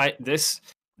 So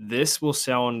this will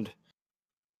sound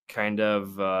kind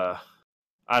of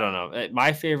I don't know.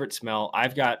 My favorite smell, I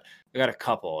got a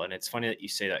couple, and it's funny that you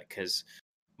say that because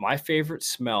my favorite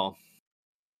smell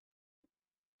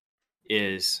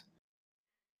is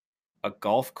a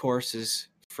golf course's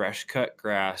fresh cut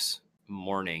grass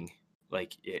morning.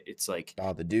 Like it's like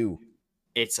Oh, the dew.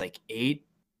 it's like 8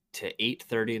 to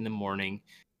 8:30 in the morning.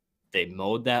 They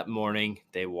mowed that morning,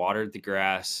 they watered the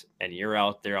grass, and you're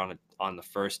out there on the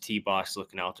first tee box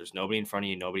looking out. There's nobody in front of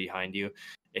you, nobody behind you.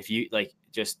 If you like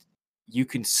just you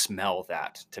can smell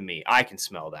that to me. I can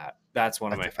smell that. That's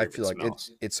one of my I favorite feel like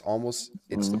smells. it's almost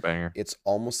It's the banger. it's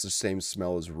almost the same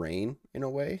smell as rain in a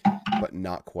way, but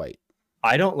not quite.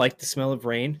 I don't like the smell of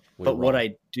rain, Well, but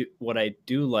you're what I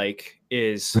do like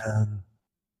is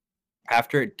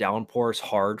after it downpours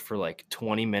hard for like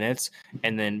 20 minutes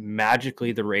and then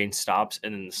magically the rain stops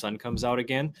and then the sun comes out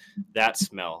again, that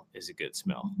smell is a good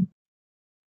smell.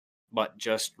 But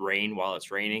just rain while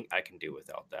it's raining, I can do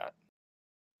without that.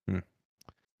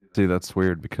 See, that's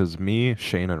weird because me,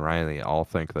 Shane, and Riley all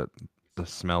think that the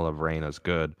smell of rain is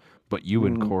good, but you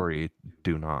and Mm. Corey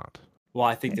do not. Well,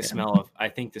 I think the Yeah.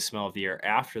 smell of the air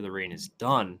after the rain is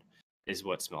done is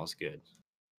what smells good.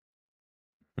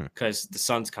 Because the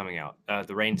sun's coming out.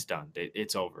 The rain's done.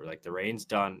 It's over. Like the rain's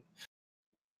done.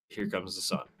 Here comes the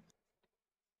sun.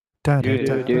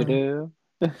 Do-do-do-do.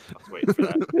 I was waiting for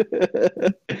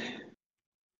that.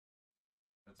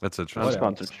 That's Not interesting.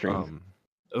 sponsored stream.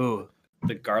 Ooh,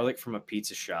 the garlic from a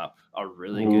pizza shop. A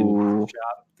really good Ooh. pizza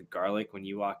shop. The garlic when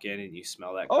you walk in and you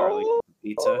smell that garlic Oh.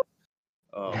 pizza.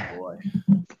 Oh boy.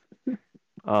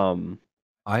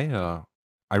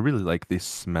 I really like the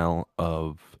smell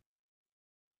of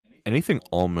anything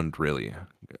almond. Really,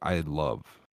 I love.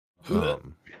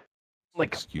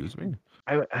 Like, Excuse me.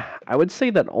 I would say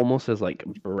that almost as like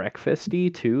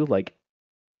breakfasty too. Like,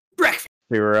 Breakfast.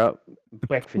 syrup,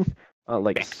 breakfast,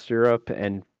 like syrup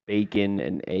and bacon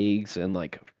and eggs and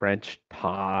like French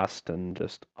toast and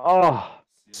just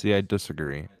See, I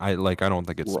disagree. I don't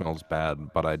think it Wrong. smells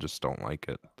bad, but I just don't like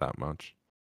it that much.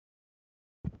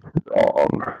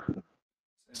 wrong.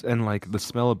 And like the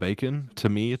smell of bacon, to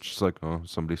me, it's just like, oh,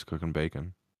 somebody's cooking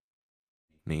bacon.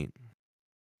 Neat.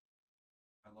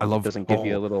 I love Doesn't give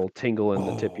you a little tingle in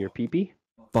the tip of your pee-pee.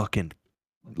 fucking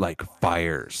like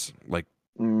fires, like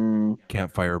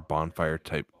campfire, bonfire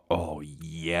type. Oh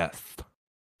yes.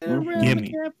 Mhm. Around the Gimme.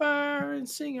 campfire and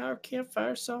sing our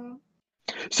campfire song.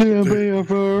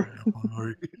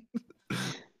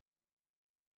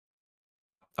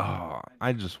 Oh,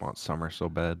 I just want summer so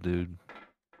bad, dude.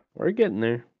 We're getting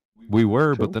there. We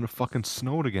were, but True. then it fucking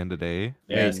snowed again today.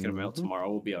 Yeah, it's gonna Mhm. melt tomorrow.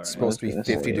 We'll be all It's right. supposed to be gonna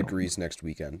 50 say- degrees next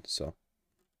weekend, so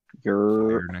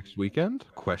You're Fire next weekend?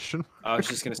 Question. I was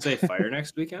just gonna say fire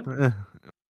next weekend.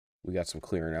 we got some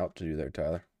clearing out to do there,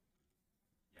 Tyler.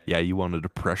 Yeah, you wanted to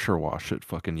pressure wash it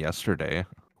fucking yesterday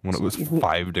when it was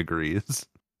 5 degrees.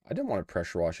 I didn't want to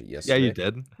pressure wash it Yeah, yesterday. you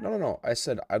did. No. I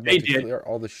said I'd They like to did. clear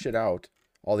all the shit out,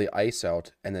 all the ice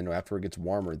out, and then after it gets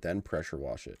warmer, then pressure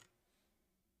wash it.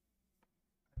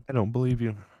 I don't believe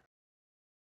you.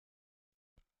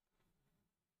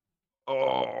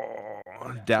 Oh,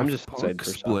 Daft just excited Punk for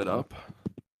split softball. up.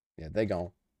 Yeah, they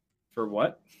gone. For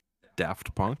what?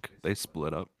 Daft Punk, they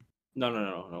split up.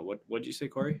 No. What'd you say,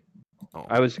 Corey? Oh,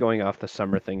 I was going off the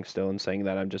summer thing still and saying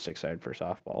that I'm just excited for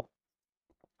softball.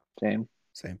 same.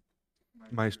 Same.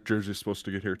 my jersey's supposed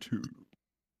to get here too.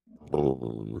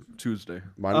 Tuesday.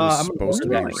 Mine was I'm gonna supposed to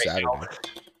be order here that right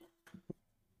Saturday.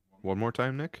 One more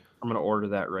time, Nick. I'm gonna order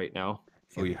that right now.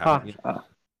 Oh, you Ha. haven't yet?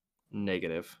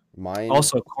 Negative. Mine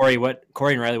Also, Corey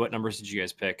and Riley, what numbers did you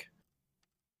guys pick?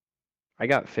 I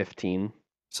got 15.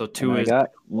 So And two I is got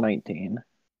 19.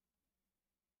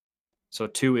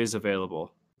 two is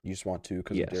available. you just want 2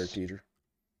 because of Derek Yes. Teacher.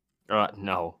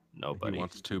 No, He buddy.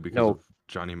 wants to because No. of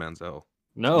Johnny Manziel.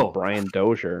 No, Brian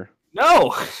Dozier. no.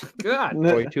 God.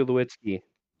 Troy Tulowitzki.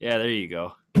 Yeah, there you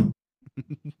go.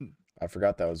 I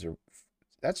forgot that's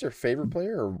your favorite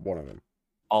player or one of them?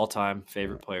 All-time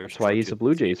favorite players. That's why Troy he's a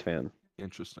Blue Tulowitzki. Jays fan.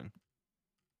 Interesting.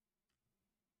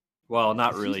 Well,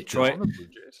 not Is he really. still Troy. on the Blue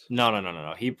Jays?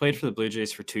 No. He played for the Blue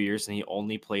Jays for 2 years, and he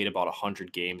only played about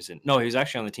 100 games. No, he was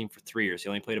actually on the team for 3 years. He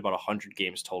only played about 100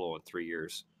 games total in 3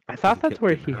 years. I thought he that's kept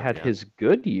where getting he hurt, had yeah. his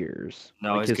good years.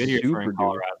 No, like his good years were super in duper.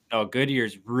 Colorado. No, good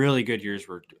years, really good years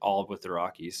were all with the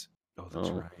Rockies. Oh, that's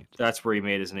Oh. right. That's where he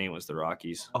made his name was the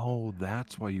Rockies. Oh,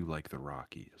 that's why you like the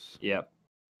Rockies. Yep.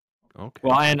 Okay.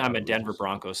 Well, I and thought I'm a it was Denver just-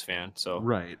 Broncos fan, so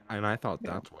Right, and I thought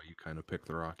Yeah. that's why you kind of picked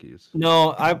the Rockies.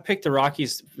 no, I picked the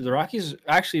Rockies. The Rockies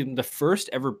actually the first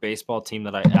ever baseball team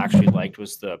that I actually liked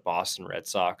was the Boston Red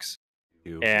Sox.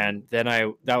 You. And then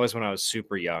that was when I was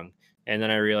super young. And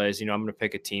then I realized, I'm going to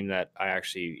pick a team that I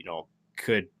actually,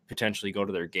 could potentially go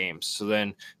to their games. So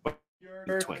then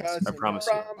Twins, I promise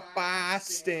you.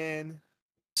 Boston.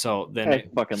 So then I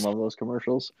fucking love those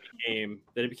commercials.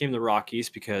 it became the Rockies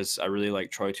because I really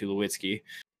like Troy Tulowitzki.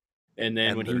 And then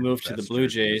And when he their moved to the vest Blue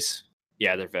jerseys. Jays,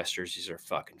 yeah, their vest jerseys are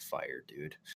fucking fire,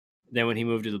 dude. Then when he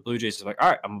moved to the Blue Jays, I was like,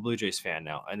 all right, I'm a Blue Jays fan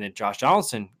now. And then Josh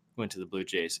Donaldson went to the Blue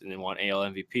Jays and then won AL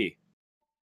MVP,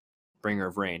 bringer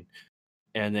of rain.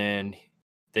 And then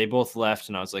they both left,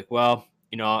 and I was like, well,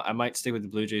 I might stick with the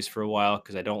Blue Jays for a while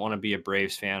because I don't want to be a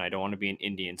Braves fan. I don't want to be an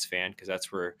Indians fan because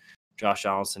that's where Josh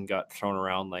Donaldson got thrown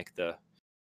around like the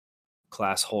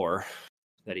class whore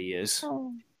that he is.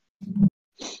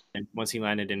 And once he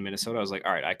landed in Minnesota, I was like,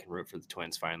 all right, I can root for the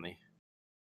Twins finally.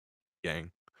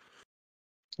 Gang.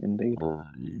 Indeed.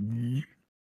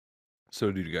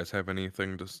 So, did you guys have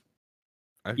anything to?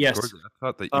 Yes. Gordon, I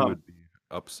thought that you would be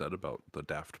upset about the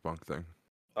Daft Punk thing.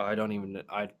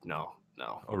 No.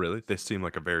 Oh, really? They seem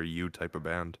like a very you type of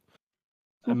band.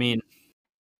 I mean,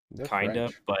 They're kind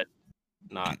of, French. but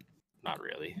not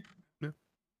really. Yeah.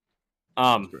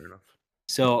 Fair enough.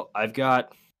 So I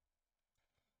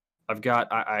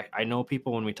know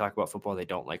people when we talk about football, they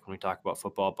don't like when we talk about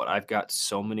football, but I've got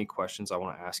so many questions I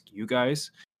want to ask you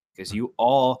guys because you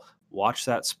all watch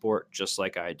that sport just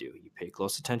like I do. You pay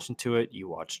close attention to it. You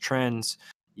watch trends.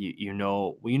 We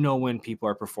know when people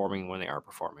are performing, when they are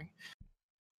performing.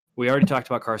 We already talked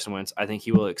about Carson Wentz. I think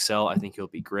he will excel. I think he'll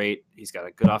be great. He's got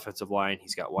a good offensive line.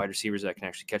 He's got wide receivers that can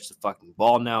actually catch the fucking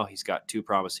ball now. He's got 2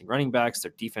 promising running backs.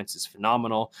 Their defense is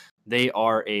phenomenal. They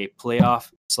are a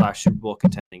playoff / Super Bowl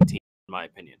contending team, in my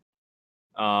opinion.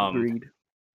 Agreed.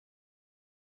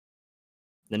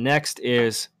 The next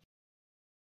is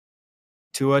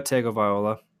Tua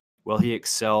Tagovailoa. Will he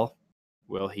excel?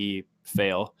 Will he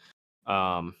fail?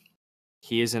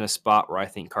 he is in a spot where I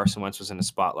think Carson Wentz was in a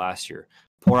spot last year.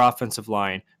 Poor offensive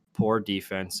line, poor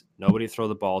defense, nobody to throw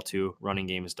the ball to, running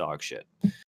game is dog shit.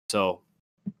 So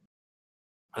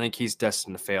I think he's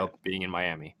destined to fail being in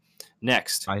Miami.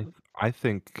 Next. I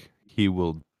think he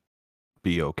will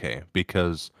be okay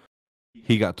because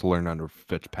he got to learn under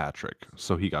Fitzpatrick,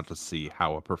 so he got to see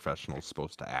how a professional is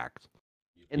supposed to act.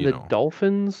 And you the know.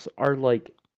 Dolphins are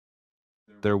like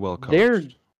They're well coached. they're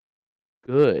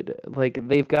good. Like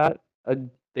they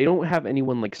don't have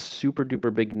anyone like super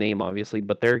duper big name, obviously,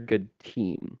 but they're a good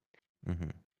team.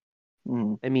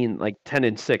 Mm-hmm. I mean, like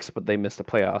 10-6, but they missed the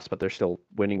playoffs, but they're still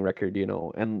winning record,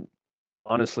 and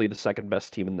honestly, the second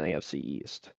best team in the AFC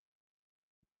East.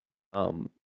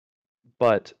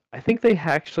 But I think they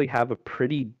actually have a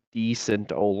pretty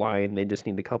decent O line. They just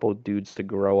need a couple of dudes to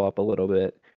grow up a little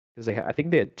bit because I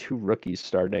think they had 2 rookies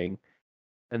starting,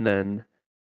 and then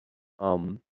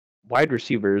wide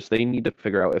receivers. They need to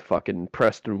figure out if fucking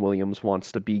Preston Williams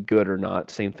wants to be good or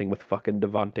not. Same thing with fucking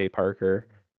Devontae Parker.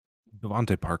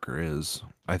 Devontae Parker is,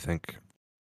 I think.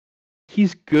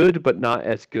 He's good, but not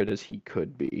as good as he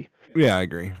could be. Yeah, I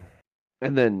agree.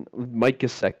 And then Mike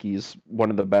Gesicki's one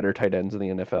of the better tight ends in the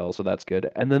NFL, so that's good.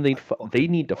 And then they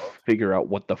need to figure out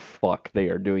what the fuck they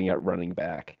are doing at running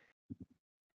back.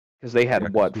 Because they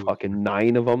had, fucking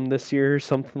 9 of them this year or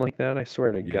something like that? I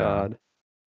swear to God.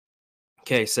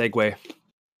 Okay, segue.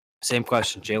 Same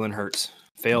question. Jalen Hurts.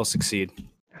 Fail, succeed?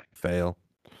 Fail.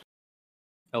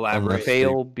 Elaborate.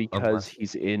 Fail because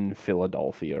he's in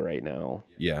Philadelphia right now.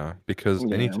 Yeah, because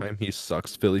anytime he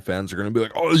sucks, Philly fans are going to be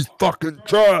like, oh, he's fucking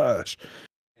trash.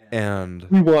 And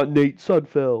we want Nate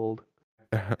Sudfeld.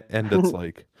 And it's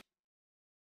like,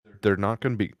 they're not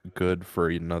going to be good for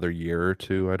another year or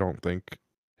two, I don't think.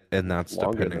 And that's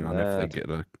Longer depending than on if they get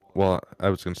a... Well, I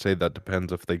was going to say that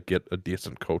depends if they get a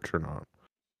decent coach or not.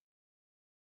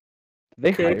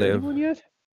 Did they hire anyone yet?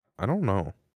 I don't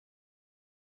know.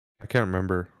 I can't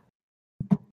remember.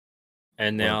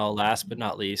 And now, last but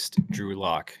not least, Drew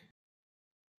Lock.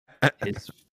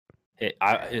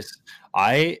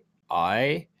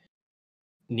 I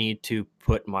need to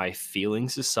put my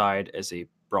feelings aside as a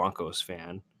Broncos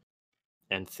fan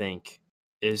and think,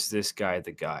 is this guy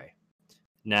the guy?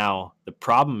 Now, the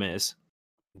problem is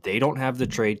they don't have the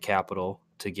trade capital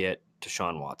to get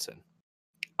Deshaun Watson.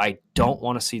 I don't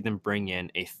want to see them bring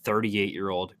in a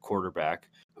 38-year-old quarterback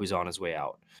who's on his way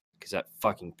out because that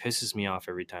fucking pisses me off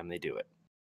every time they do it.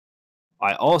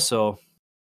 I also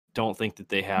don't think that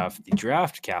they have the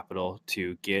draft capital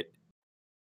to get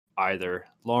either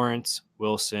Lawrence,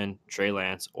 Wilson, Trey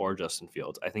Lance, or Justin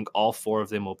Fields. I think all 4 of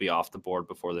them will be off the board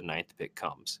before the 9th pick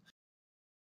comes.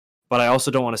 But I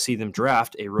also don't want to see them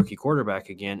draft a rookie quarterback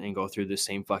again and go through the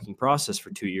same fucking process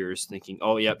for 2 years thinking,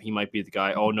 oh, yep, he might be the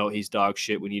guy. Oh, no, he's dog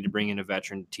shit. We need to bring in a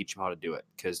veteran to teach him how to do it.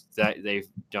 Because they've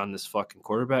done this fucking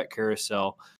quarterback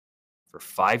carousel for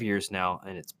 5 years now,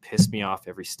 and it's pissed me off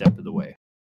every step of the way.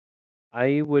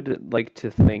 I would like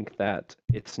to think that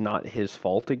it's not his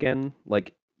fault again.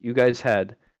 Like, you guys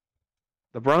had...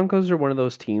 The Broncos are one of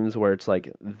those teams where it's like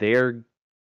they're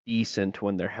decent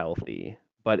when they're healthy.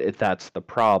 But that's the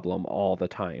problem all the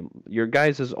time. Your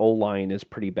guys' O-line is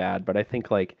pretty bad, but I think,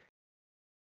 like,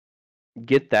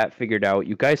 get that figured out.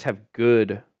 You guys have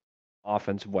good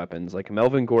offensive weapons. Like,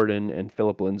 Melvin Gordon and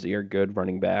Phillip Lindsay are good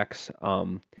running backs.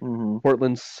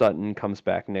 Portland Sutton comes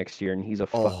back next year, and he's a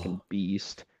fucking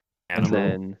beast. And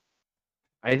then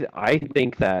I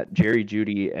think that Jerry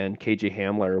Jeudy and KJ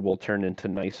Hamler will turn into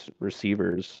nice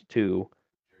receivers, too.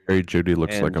 Jerry Jeudy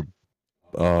looks like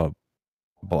a...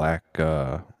 black,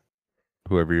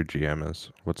 whoever your GM is.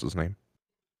 What's his name?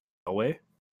 Elway?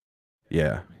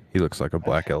 Yeah, he looks like a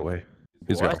black Elway.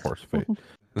 He's got a horse face.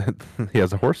 He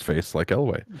has a horse face like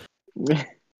Elway.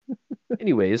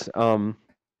 Anyways,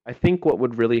 I think what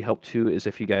would really help too is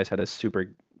if you guys had a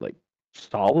super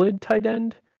solid tight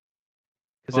end.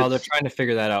 Well, they're trying to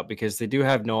figure that out because they do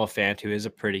have Noah Fant, who is a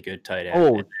pretty good tight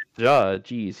end. Oh,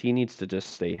 geez, he needs to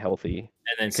just stay healthy.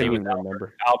 And then same with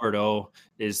Albert O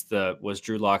was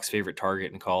Drew Lock's favorite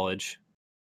target in college.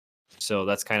 So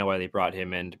that's kind of why they brought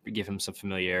him in, to give him some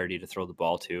familiarity to throw the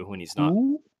ball to when he's not.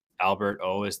 Ooh. Albert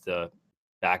O is the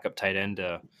backup tight end.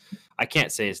 I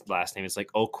can't say his last name. It's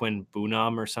like Okwin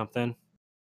Bunam or something.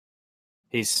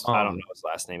 I don't know his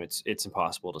last name. It's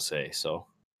impossible to say. So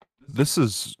this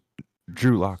is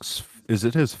Drew Lock's. Is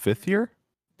it his 5th year?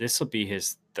 This will be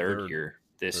his 3rd year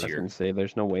this year. I was going to say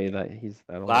there's no way that he's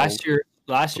that old.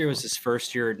 Last year was his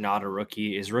first year, not a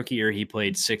rookie. His rookie year, he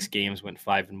played 6 games, went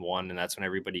 5-1, and that's when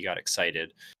everybody got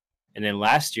excited. And then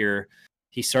last year,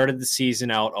 he started the season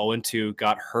out 0-2,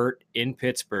 got hurt in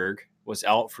Pittsburgh, was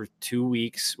out for 2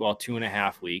 weeks,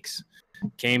 2.5 weeks.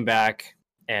 came back,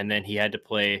 and then he had to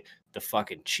play the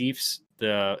fucking Chiefs.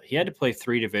 He had to play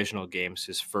 3 divisional games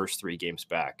his first 3 games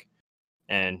back.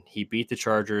 And he beat the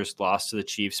Chargers, lost to the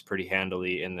Chiefs pretty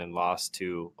handily, and then lost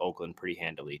to Oakland pretty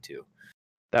handily too.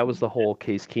 That was the whole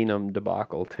Case Keenum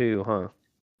debacle too, huh?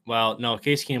 Well, no,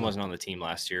 Case Keenum wasn't on the team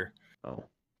last year. Oh.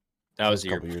 That was a the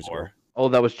year couple years before. ago. Oh,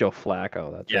 that was Joe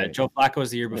Flacco. That's Yeah, right. Joe Flacco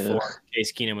was the year before. Ugh.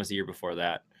 Case Keenum was the year before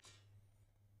that.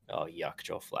 Oh, yuck,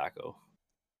 Joe Flacco.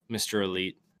 Mr.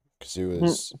 Elite. Because it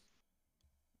was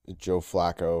Joe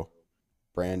Flacco,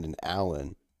 Brandon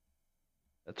Allen.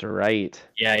 That's right.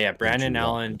 Yeah. Brandon Drew Lock.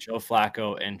 Allen, Joe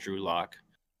Flacco, and Drew Lock.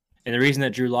 And the reason that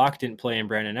Drew Lock didn't play and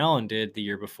Brandon Allen did the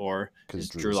year before, Because is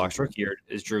Drew Drew was Lock's injured. rookie year,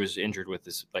 is Drew was injured with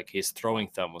his throwing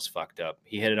thumb was fucked up.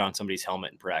 He hit it on somebody's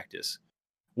helmet in practice,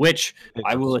 which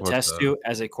I will That's what attest to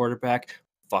as a quarterback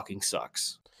fucking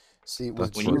sucks. See,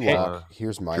 with That's when Drew you hit- Lock,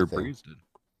 here's my Drew thing. Brees did.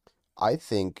 I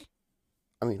think,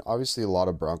 obviously a lot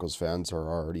of Broncos fans are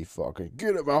already fucking,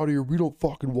 get him out of here. We don't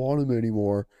fucking want him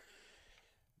anymore.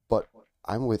 But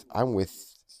I'm with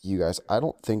you guys. I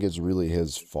don't think it's really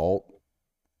his fault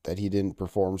that he didn't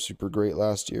perform super great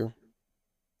last year.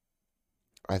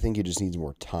 I think he just needs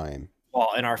more time. Well,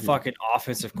 and our fucking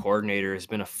offensive coordinator has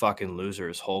been a fucking loser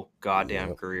his whole goddamn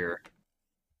Yep. career.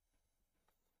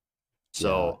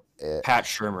 So Yeah, Pat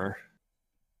Shermer,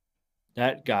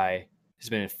 that guy has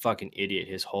been a fucking idiot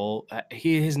his whole.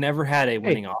 He has never had a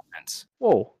winning offense.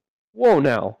 Whoa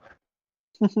now.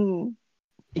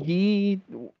 He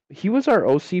was our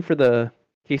OC for the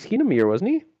Case Keenum year, wasn't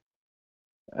he?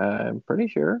 I'm pretty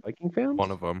sure. Viking fans? One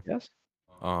of them. Yes.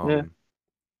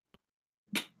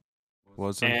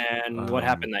 Wasn't. And what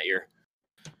happened that year?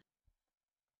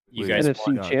 You we- guys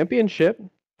NFC won. Championship.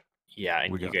 Yeah,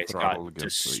 and We you got guys throttled got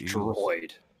against the Eagles.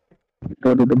 destroyed.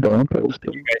 Go to the Broncos.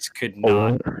 You guys could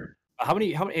not. How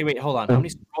many? Hey, wait, hold on. How many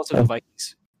Super Bowls have the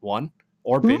Vikings won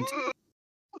or been to?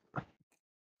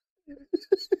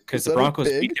 Because Is the that a Broncos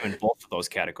pig? beat them in both of those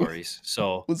categories.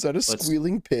 So Was that a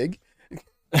squealing pig?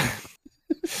 I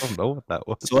don't know what that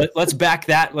was. So let's back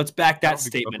that. Let's back I that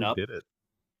don't even know statement who up. did it.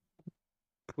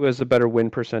 Who has the better win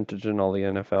percentage in all the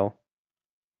NFL?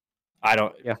 I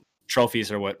don't. Yeah.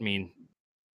 Trophies are what mean.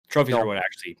 Trophies No. are what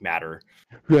actually matter.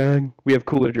 Wrong. We have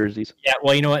cooler jerseys. Yeah.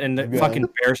 Well, you know what? And the Yeah. fucking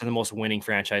Bears are the most winning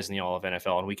franchise in the all of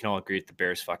NFL, and we can all agree that the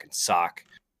Bears fucking suck.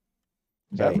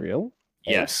 Is that Hey, real?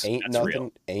 Yes, ain't that's nothing.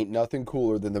 real, Ain't nothing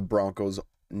cooler than the Broncos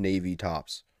navy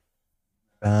tops.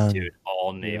 dude.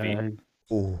 All Navy, Yeah.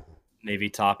 Oh, Navy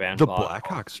top and The bottom.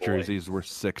 Blackhawks boy. jerseys were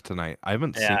sick tonight. I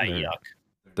haven't Yeah, seen yuck.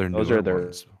 their Those newer are their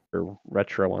ones. They're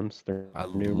retro ones. They're I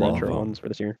new love retro them. ones for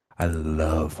this year. I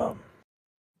love them.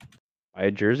 Buy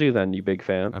a jersey then, you big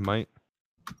fan. I might.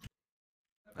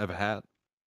 I have a hat.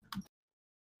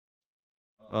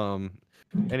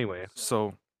 Anyway,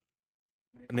 so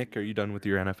Nick, are you done with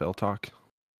your NFL talk?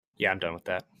 Yeah, I'm done with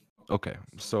that. Okay,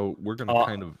 so we're gonna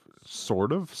kind of,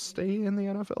 sort of, stay in the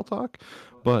NFL talk,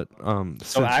 but So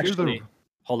since you're actually,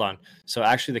 hold on. So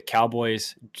actually, the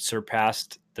Cowboys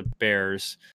surpassed the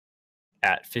Bears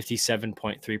at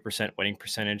 57.3% winning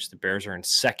percentage. The Bears are in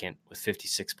second with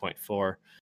 56.4.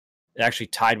 It actually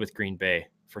tied with Green Bay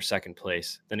for second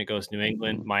place. Then it goes New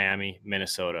England, Miami,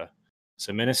 Minnesota.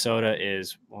 So Minnesota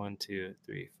is 1, 2,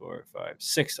 3, 4, 5,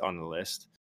 6 on the list,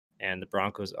 and the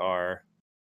Broncos are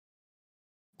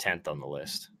 10th on the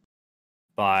list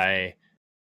by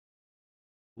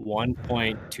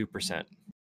 1.2%.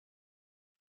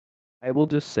 I will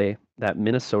just say that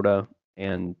Minnesota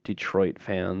and Detroit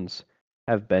fans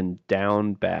have been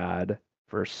down bad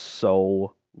for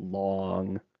so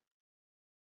long.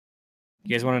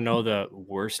 You guys want to know the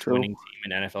worst True. winning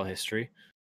team in NFL history?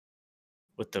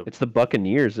 With the It's the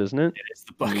Buccaneers, isn't it? it is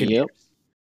the Buccaneers.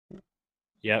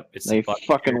 Yep, it's They the Buccaneers.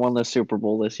 fucking won the Super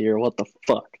Bowl this year. What the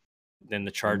fuck? Then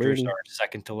the Chargers Brady. are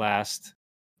second to last.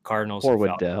 Cardinals Poor and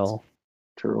Falcons. Waddell.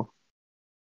 True.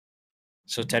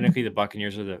 So technically, the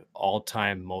Buccaneers are the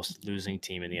all-time most losing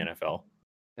team in the NFL.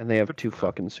 And they have Good 2 for them.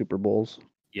 fucking Super Bowls.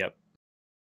 Yep.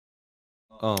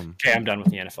 um, Okay, I'm done with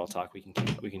the NFL talk. We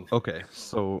can. okay,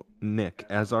 so Nick,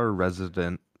 as our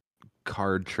resident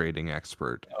card trading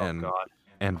expert, Oh and God.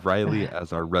 and Riley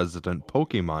as our resident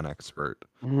Pokemon expert,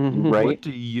 Right?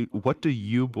 what do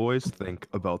you boys think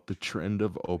about the trend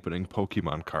of opening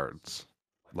Pokemon cards?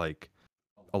 Like,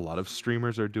 a lot of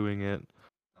streamers are doing it.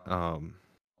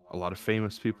 A lot of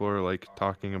famous people are like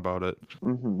talking about it.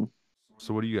 Mm-hmm.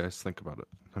 So what do you guys think about it?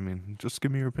 I mean, just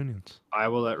give me your opinions. I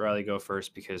will let Riley go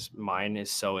first because mine is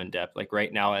so in depth. Like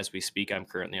right now, as we speak, I'm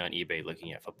currently on eBay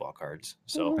looking at football cards.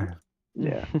 So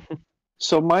Yeah.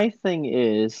 So my thing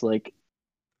is like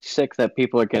sick that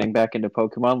people are getting back into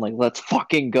Pokemon. Like, let's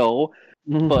fucking go.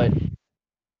 But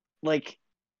like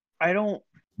I don't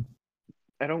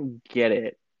get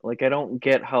it. Like I don't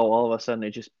get how all of a sudden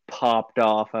it just popped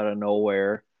off out of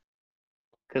nowhere.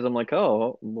 Because I'm like,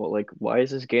 oh, well, like why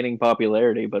is this gaining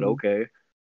popularity? But okay.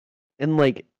 And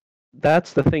like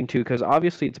that's the thing too, because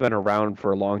obviously it's been around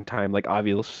for a long time. Like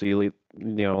obviously,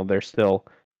 there's still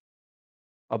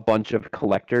a bunch of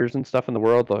collectors and stuff in the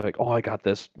world. They're like, oh, I got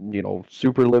this,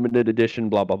 super limited edition,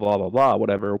 blah blah blah blah blah,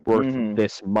 whatever, worth Mhm.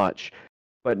 this much.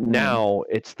 But now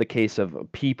it's the case of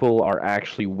people are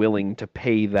actually willing to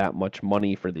pay that much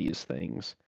money for these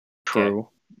things. True.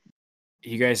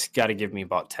 You guys got to give me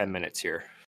about 10 minutes here.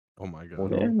 Oh my god.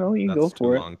 Hold on. Yeah, no, you That's go too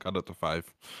for it. long. Cut it to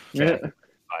 5. Yeah.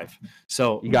 5.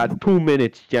 So You got 2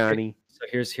 minutes, Johnny. So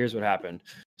here's what happened.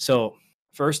 So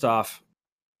first off,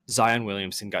 Zion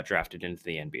Williamson got drafted into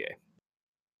the NBA.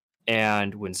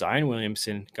 And when Zion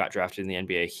Williamson got drafted in the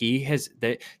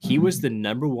NBA, he was the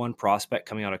number one prospect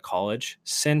coming out of college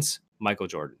since Michael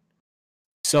Jordan.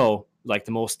 So, like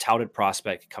the most touted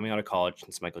prospect coming out of college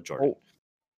since Michael Jordan. Oh,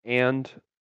 and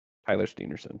Tyler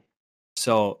Steenerson.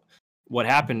 So, what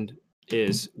happened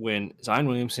is when Zion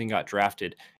Williamson got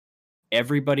drafted,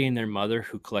 everybody and their mother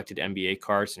who collected NBA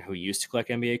cards and who used to collect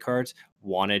NBA cards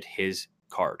wanted his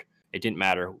card. It didn't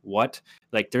matter what.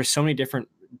 Like, there's so many different.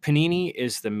 Panini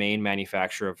is the main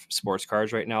manufacturer of sports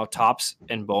cards right now. Topps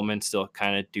and Bowman still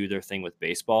kind of do their thing with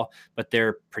baseball, but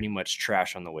they're pretty much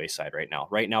trash on the wayside right now.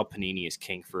 Right now, Panini is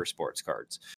king for sports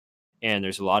cards. And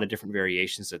there's a lot of different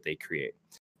variations that they create.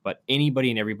 But anybody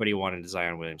and everybody wanted a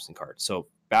Zion Williamson card. So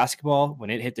basketball, when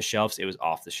it hit the shelves, it was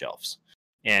off the shelves.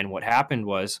 And what happened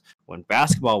was when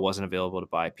basketball wasn't available to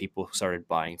buy, people started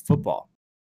buying football.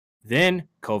 Then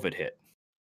COVID hit.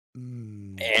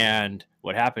 And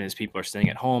what happened is people are staying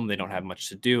at home. They don't have much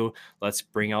to do. Let's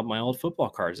bring out my old football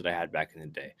cards that I had back in the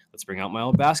day. Let's bring out my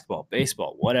old basketball,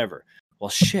 baseball, whatever. Well,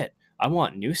 shit, I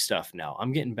want new stuff now.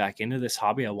 I'm getting back into this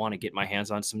hobby. I want to get my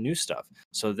hands on some new stuff.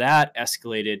 So that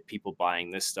escalated people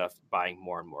buying this stuff, buying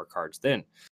more and more cards Then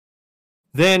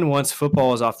once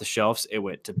football was off the shelves, it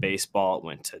went to baseball, it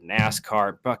went to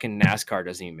NASCAR. Fucking NASCAR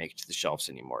doesn't even make it to the shelves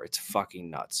anymore. It's fucking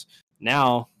nuts.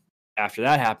 Now, after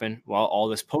that happened, well, all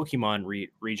this Pokemon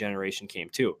regeneration came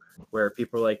too, where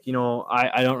people are like,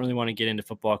 I don't really want to get into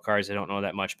football cards. I don't know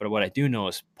that much, but what I do know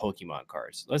is Pokemon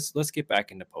cards. Let's get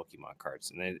back into Pokemon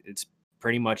cards. And it's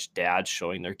pretty much dads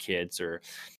showing their kids or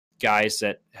guys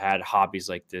that had hobbies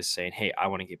like this saying, hey, I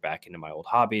want to get back into my old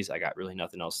hobbies. I got really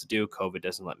nothing else to do. COVID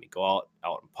doesn't let me go out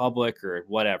in public or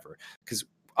whatever. Because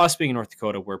us being in North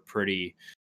Dakota, we're pretty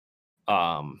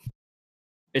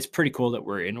it's pretty cool that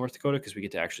we're in North Dakota because we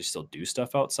get to actually still do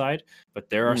stuff outside, but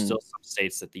there are still some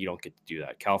states that you don't get to do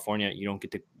that. California, you don't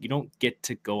get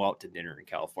to go out to dinner in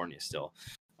California still.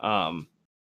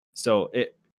 So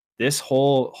this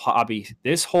whole hobby,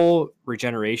 this whole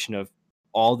regeneration of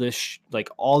all this,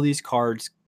 all these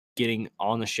cards getting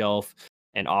on the shelf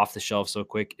and off the shelf so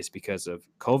quick is because of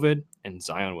COVID and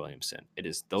Zion Williamson. It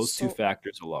is those two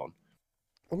factors alone.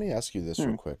 Let me ask you this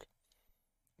real quick.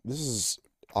 This is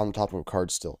on the topic of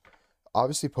cards still.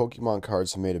 Obviously, Pokemon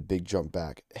cards have made a big jump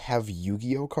back. Have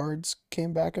Yu-Gi-Oh cards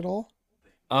came back at all?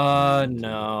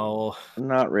 No.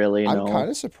 Not really, no. I'm kind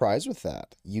of surprised with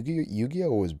that.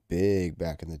 Yu-Gi-Oh was big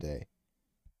back in the day.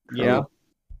 Yeah.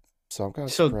 So I'm kind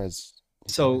of surprised.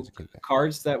 So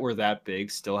cards that were that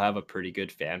big still have a pretty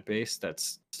good fan base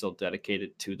that's still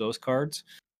dedicated to those cards.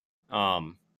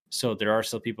 So there are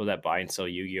still people that buy and sell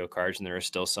Yu-Gi-Oh cards, and there are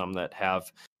still some that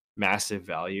have massive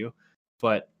value.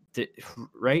 But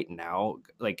right now,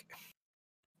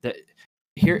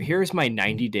 here's my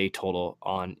 90-day total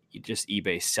on just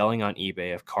eBay, selling on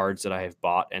eBay of cards that I have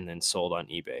bought and then sold on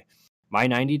eBay. My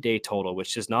 90-day total,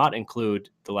 which does not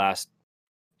include the last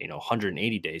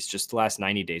 180 days, just the last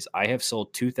 90 days, I have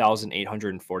sold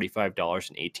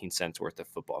 $2,845.18 worth of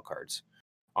football cards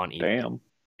on eBay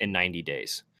in 90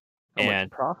 days. How much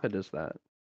profit is that?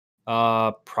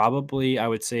 Probably, I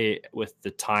would say, with the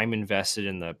time invested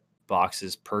in the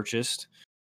boxes purchased,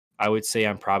 I would say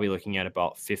I'm probably looking at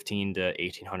about $1,500 to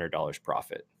 $1,800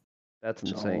 profit. That's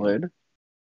insane. Solid.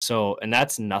 So, and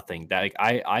that's nothing. That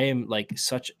I'm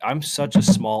such a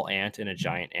small ant in a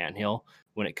giant anthill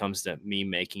when it comes to me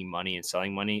making money and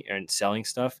selling money and selling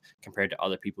stuff compared to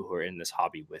other people who are in this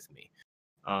hobby with me.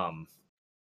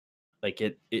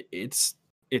 It's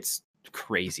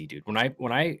crazy, dude.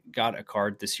 When I got a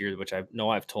card this year, which I know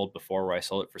I've told before, where I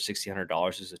sold it for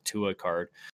 $1,600 as a Tua card,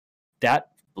 that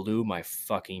blew my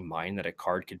fucking mind that a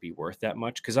card could be worth that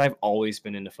much. Because I've always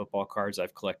been into football cards.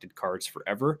 I've collected cards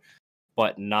forever,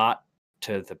 but not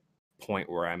to the point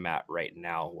where I'm at right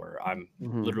now, where I'm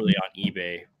literally on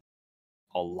eBay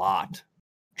a lot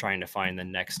trying to find the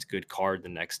next good card, the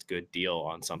next good deal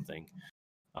on something.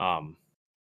 I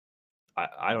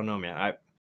don't know, man.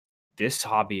 This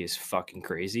hobby is fucking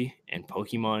crazy, and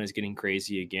Pokemon is getting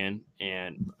crazy again.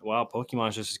 And well, Pokemon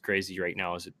is just as crazy right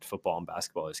now as football and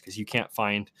basketball is, because you can't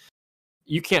find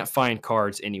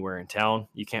cards anywhere in town.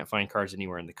 You can't find cards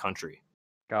anywhere in the country.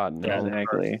 God no.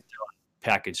 Exactly.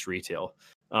 Packaged retail.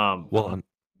 Well,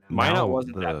 Minot now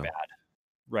wasn't that bad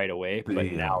right away, but the,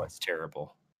 now it's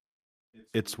terrible.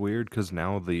 it's weird because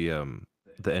now the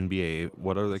NBA,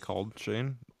 what are they called,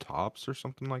 Shane? Tops or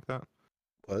something like that?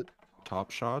 What?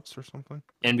 Top Shots or something?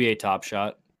 NBA Top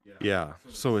Shot. Yeah.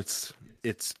 So it's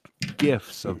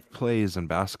gifts of plays in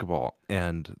basketball,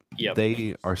 and Yep.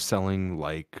 they are selling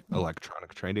like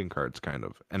electronic trading cards, kind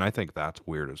of, and I think that's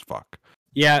weird as fuck.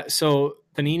 Yeah, so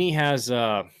Panini has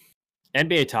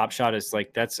NBA Top Shot is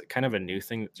like, that's kind of a new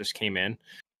thing that just came in.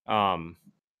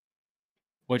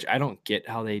 Which I don't get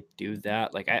how they do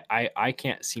that. Like I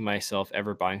can't see myself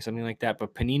ever buying something like that,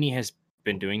 but Panini has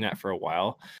been doing that for a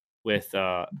while with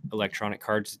electronic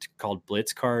cards. It's called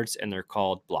Blitz cards, and they're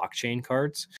called blockchain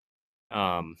cards.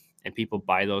 And people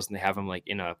buy those and they have them like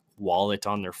in a wallet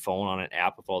on their phone on an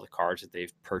app of all the cards that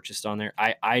they've purchased on there.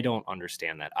 I don't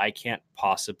understand that. I can't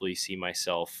possibly see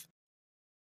myself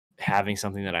having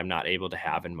something that I'm not able to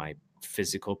have in my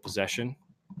physical possession.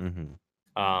 Mm-hmm.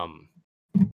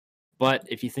 But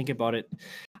if you think about it,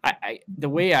 the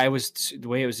way it was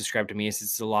described to me is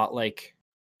it's a lot like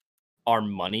our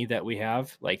money that we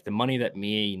have, like the money that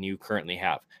me and you currently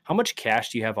have. How much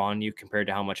cash do you have on you compared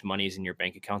to how much money is in your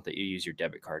bank account that you use your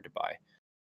debit card to buy?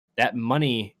 That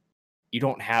money you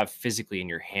don't have physically in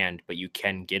your hand, but you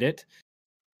can get it.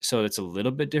 So it's a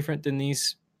little bit different than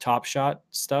these Top Shot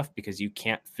stuff because you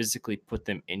can't physically put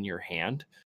them in your hand.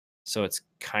 So it's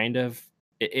kind of,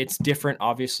 it's different,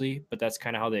 obviously, but that's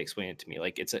kind of how they explain it to me.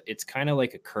 Like it's kind of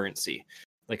like a currency,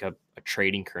 like a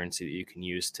trading currency that you can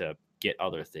use to get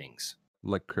other things.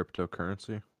 Like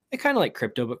cryptocurrency? It's kind of like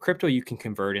crypto, but crypto you can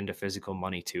convert into physical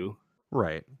money too.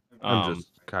 Right. I'm just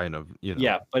kind of,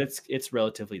 Yeah, but it's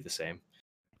relatively the same.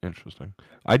 Interesting.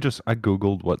 I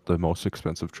Googled what the most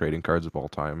expensive trading cards of all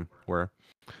time were.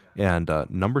 And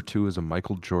number 2 is a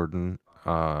Michael Jordan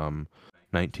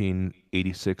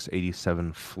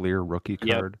 1986-87 Fleer rookie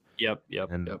card. Yep.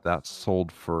 And that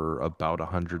sold for about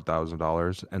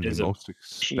 $100,000, and Is the it most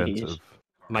expensive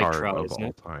Mike card Trout, of isn't all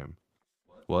it? time.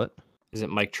 What? Is it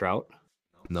Mike Trout?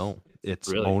 No, it's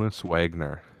Really? Honus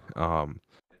Wagner. It's Oh,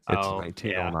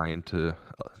 1909 to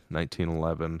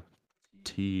 1911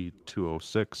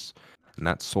 T206, and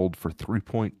that sold for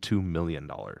 $3.2 million.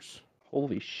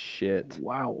 Holy shit.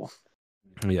 Wow.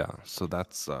 Yeah, so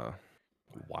that's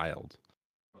wild.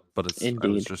 But I was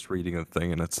Indeed. just reading a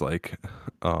thing, and it's like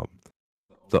the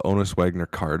Honus Wagner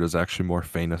card is actually more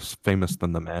famous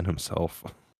than the man himself.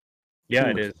 Yeah,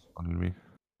 it Which is. funny to me.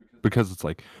 Because it's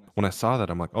like, when I saw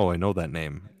that, I'm like, oh, I know that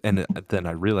name. And then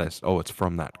I realized, oh, it's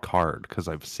from that card, because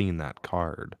I've seen that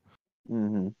card.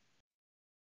 Mm-hmm.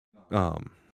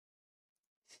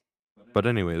 But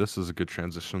anyway, this is a good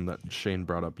transition that Shane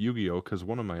brought up Yu-Gi-Oh! Because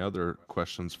one of my other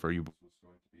questions for you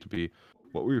to be,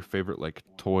 what were your favorite, like,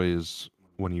 toys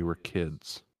when you were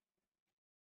kids?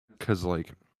 Because,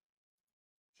 like,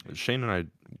 Shane and I,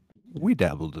 we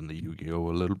dabbled in the Yu-Gi-Oh!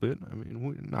 A little bit. I mean,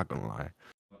 we're not gonna lie.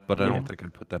 But I don't think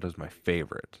I'd put that as my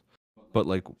favorite. But,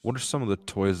 like, what are some of the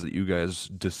toys that you guys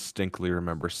distinctly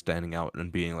remember standing out and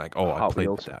being like, oh, I Hot played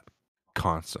Wheels. with that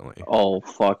constantly? Oh,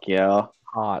 fuck yeah.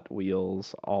 Hot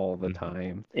Wheels all the Mhm.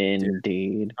 time.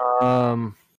 Indeed.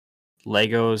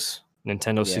 Legos,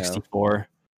 Nintendo Yeah. 64.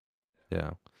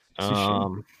 Yeah.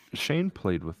 See, Shane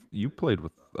played with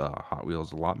Hot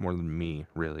Wheels a lot more than me,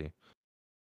 really.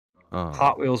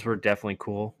 Hot Wheels were definitely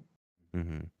cool.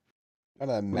 Mm-hmm. Not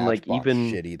that Like, Matchbox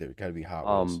even, shit either. Gotta be Hot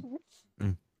Wheels.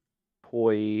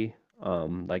 Toy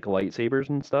like lightsabers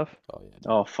and stuff. Oh yeah.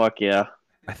 Oh, fuck yeah.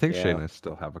 I think Yeah. Shane and I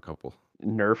still have a couple.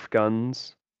 Nerf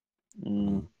guns,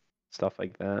 Mm. stuff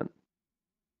like that.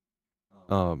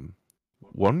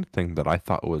 One thing that I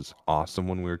thought was awesome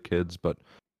when we were kids, but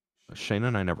Shane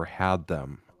and I never had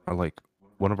them. Or like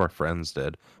one of our friends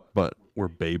did, but were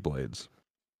Beyblades.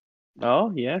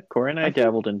 Oh, yeah. Corey and I I think-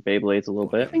 dabbled in Beyblades a little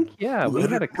I bit. think, yeah, we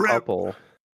Let had a it rip. couple.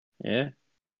 Yeah.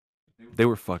 They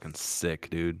were fucking sick,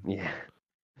 dude. Yeah.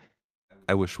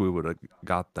 I wish we would have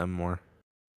got them more.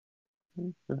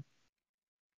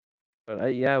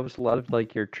 But yeah, it was a lot of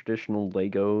like your traditional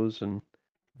Legos and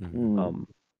Mm.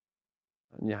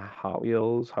 yeah, Hot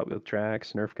Wheels, Hot Wheel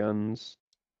tracks, Nerf guns,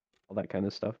 all that kind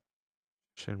of stuff.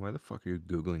 Shane, why the fuck are you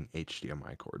Googling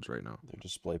HDMI cords right now? They're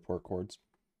DisplayPort cords.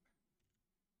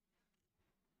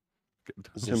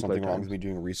 Is there Simpler something wrong times. with me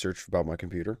doing research about my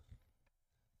computer?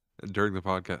 During the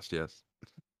podcast, yes.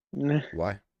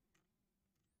 Why?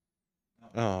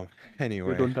 Oh, We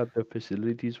anyway. don't have the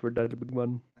facilities for that big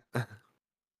one.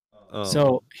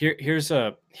 So here's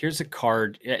a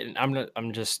card. And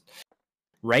I'm just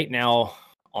right now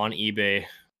on eBay.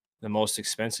 The most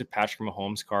expensive Patrick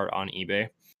Mahomes card on eBay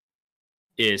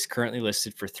is currently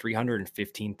listed for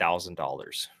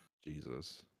 $315,000,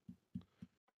 Jesus.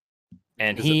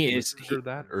 and Is he it is listed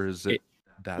that, or is it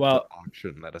that well- the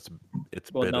auction that it's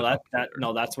well bid no up that there?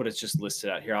 no that's what it's just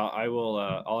listed at here.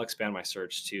 I'll expand my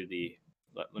search to the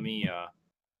let me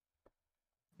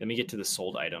get to the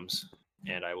sold items,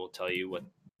 and I will tell you what.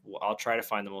 I'll try to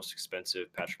find the most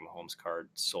expensive Patrick Mahomes card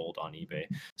sold on eBay.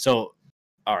 So,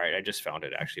 all right, I just found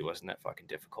it. Actually, it wasn't that fucking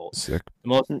difficult. Sick.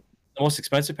 The most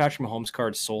expensive Patrick Mahomes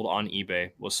card sold on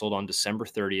eBay was sold on December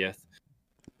 30th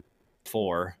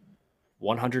for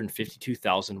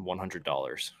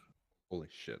 $152,100. Holy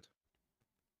shit.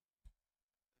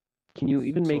 Can you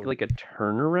even make So- like a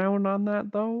turnaround on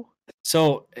that though?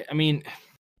 So, I mean,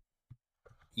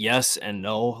 yes and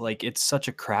no. Like, it's such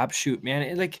a crapshoot,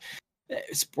 man.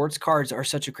 Sports cards are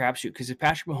such a crapshoot because if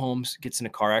Patrick Mahomes gets in a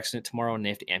car accident tomorrow and they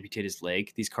have to amputate his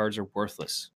leg, these cards are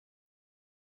worthless.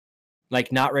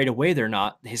 Like, not right away, they're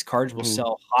not. His cards will Mhm.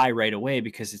 sell high right away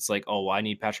because it's like, oh, well, I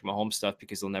need Patrick Mahomes stuff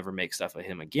because they'll never make stuff of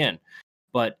him again.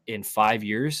 But in 5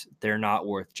 years, they're not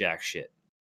worth jack shit.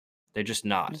 They're just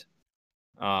not.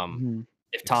 Mhm.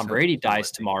 If Tom Except Brady for, I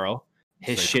dies think, tomorrow,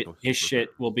 his Psycho shit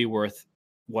Super. will be worth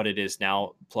what it is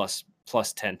now plus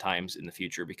 10 times in the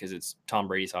future because it's Tom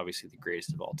Brady's obviously the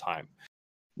greatest of all time.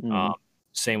 Mm.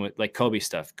 Same with like Kobe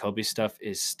stuff. Kobe stuff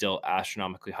is still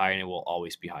astronomically high and it will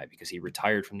always be high because he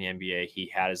retired from the NBA. He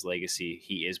had his legacy.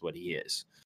 He is what he is.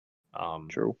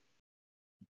 True.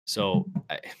 So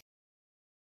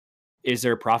is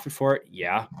there a profit for it?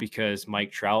 Yeah, because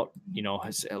Mike Trout,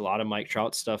 has a lot of Mike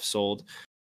Trout stuff sold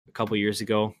a couple years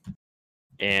ago.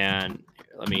 And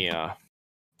let me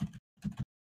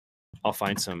I'll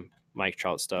find some Mike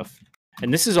Trout stuff.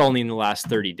 And this is only in the last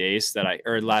 30 days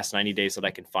last 90 days that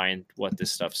I can find what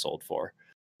this stuff sold for.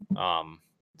 So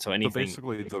So anything.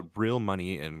 basically, the real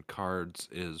money in cards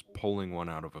is pulling one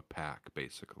out of a pack,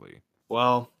 basically.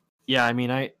 Well, yeah, I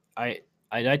mean, I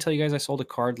tell you guys I sold a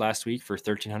card last week for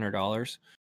 $1,300,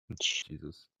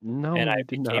 Jesus. No, and you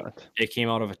did not. it came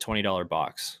out of a $20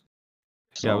 box.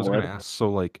 Yeah, I was Solid. gonna ask. So,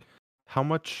 like,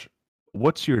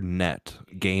 what's your net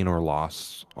gain or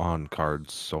loss on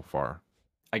cards so far?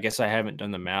 I guess I haven't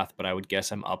done the math, but I would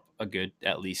guess I'm up a good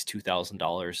at least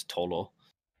 $2,000 total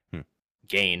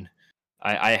gain.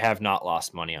 I have not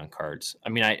lost money on cards. I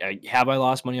mean, I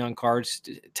lost money on cards?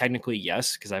 Technically,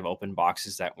 yes, because I've opened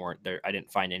boxes that weren't there. I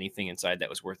didn't find anything inside that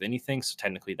was worth anything, so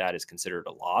technically that is considered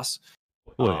a loss.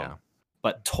 Well, yeah.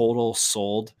 But total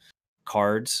sold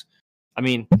cards, I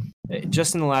mean,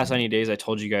 just in the last 90 days, I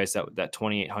told you guys that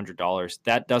 $2,800.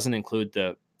 That doesn't include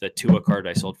the Tua card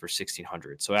I sold for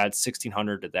 $1,600. So add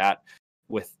 $1,600 to that,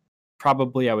 with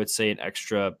probably I would say an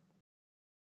extra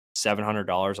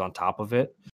 $700 on top of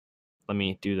it. Let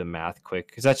me do the math quick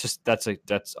because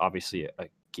that's obviously a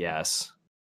guess.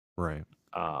 Right.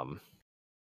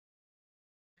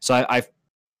 So I've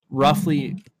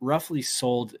roughly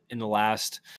sold in the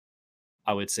last,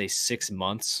 I would say, 6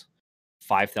 months,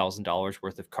 $5,000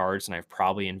 worth of cards, and I've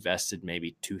probably invested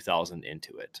maybe $2,000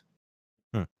 into it.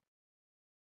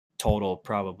 Total,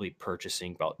 probably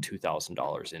purchasing about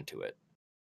 $2,000 into it.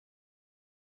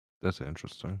 That's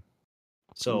interesting.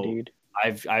 So Indeed.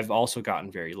 I've also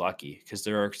gotten very lucky because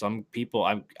there are some people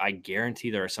I guarantee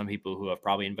there are some people who have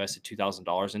probably invested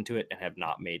 $2,000 into it and have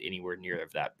not made anywhere near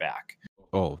of that back.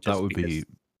 Oh, that Just would because- be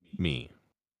me.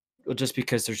 Well, just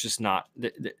because there's just not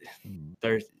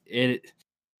there's it.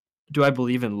 Do I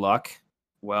believe in luck?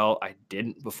 Well, I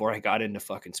didn't before I got into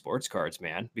fucking sports cards,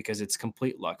 man, because it's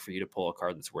complete luck for you to pull a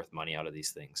card that's worth money out of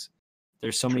these things.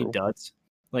 There's so many True. duds.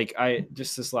 Like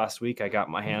this last week, I got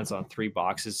my hands on 3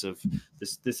 boxes of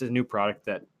this. This is a new product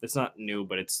that it's not new,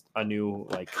 but it's a new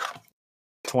like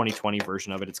 2020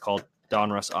 version of it. It's called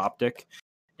Donruss Optic,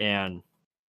 and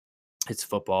it's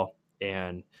football.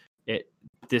 And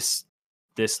this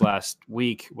last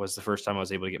week was the first time I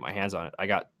was able to get my hands on it. I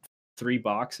got 3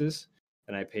 boxes,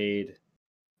 and I paid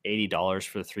 $80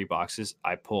 for the 3 boxes.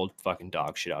 I pulled fucking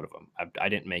dog shit out of them. I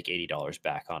didn't make $80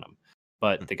 back on them.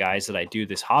 But the guys that I do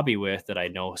this hobby with that I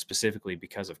know specifically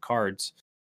because of cards,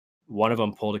 one of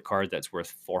them pulled a card that's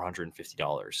worth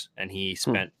 $450 and he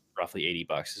spent roughly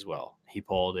 $80 as well. He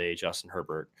pulled a Justin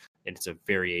Herbert and it's a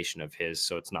variation of his.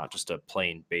 So it's not just a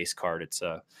plain base card. It's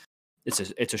a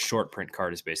short print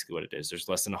card is basically what it is. There's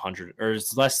less than 100 or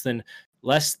it's less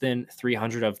than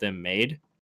 300 of them made.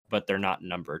 but they're not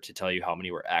numbered to tell you how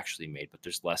many were actually made. But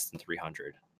there's less than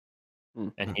 300,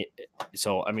 and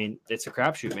so I mean, it's a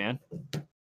crapshoot, man.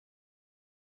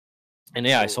 And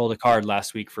yeah, I sold a card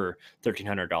last week for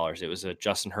 $1,300. It was a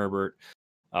Justin Herbert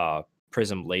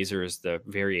Prism Laser is the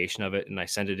variation of it, and I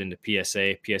sent it into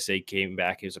PSA. PSA came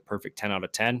back. It was a perfect 10 out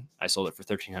of 10. I sold it for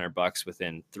 $1,300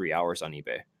 within 3 hours on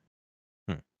eBay.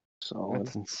 So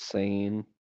That's insane.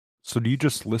 So do you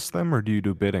just list them or do you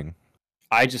do bidding?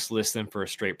 I just list them for a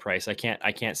straight price. I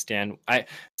can't stand.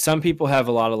 Some people have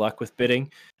a lot of luck with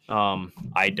bidding.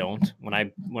 I don't. When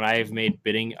I've made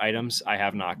bidding items, I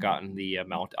have not gotten the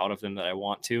amount out of them that I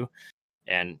want to.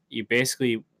 And you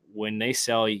basically, when they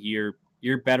sell, you're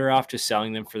better off just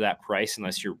selling them for that price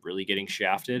unless you're really getting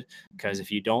shafted. Because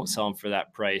if you don't sell them for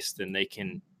that price, then they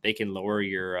can lower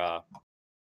your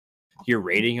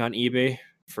rating on eBay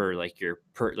for like your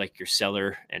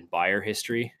seller and buyer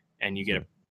history, and you get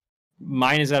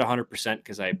mine is at 100%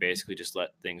 because I basically just let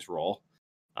things roll.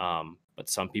 But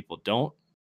some people don't,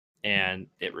 and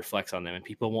it reflects on them, and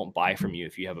people won't buy from you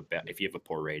if you have a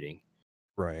poor rating.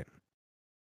 Right.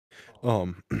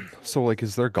 So like,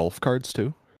 is there golf cards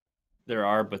too? There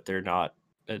are, but they're not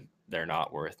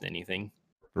worth anything.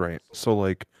 Right. So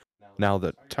like, now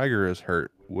that Tiger is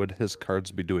hurt, would his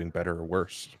cards be doing better or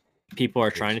worse? People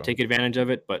are trying to take advantage of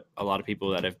it, but a lot of people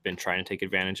that have been trying to take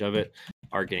advantage of it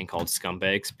are getting called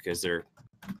scumbags because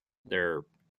they're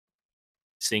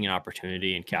seeing an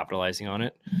opportunity and capitalizing on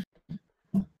it.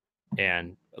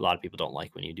 And a lot of people don't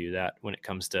like when you do that when it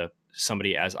comes to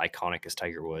somebody as iconic as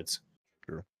Tiger Woods.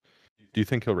 Sure. Do you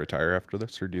think he'll retire after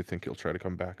this, or do you think he'll try to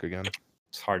come back again?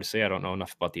 It's hard to say. I don't know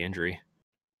enough about the injury.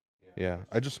 Yeah,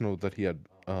 I just know that he had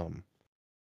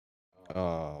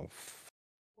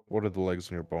what are the legs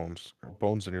in your bones? Or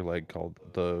bones in your leg called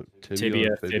the tibia,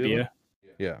 Fibula.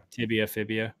 Yeah. Tibia,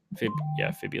 fibula.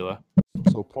 Fibula.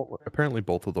 So apparently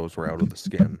both of those were out of the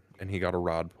skin, and he got a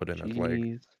rod put in his leg.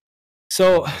 Jeez.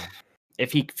 So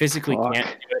if he physically Fuck.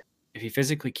 can't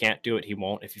do it, he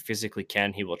won't. If he physically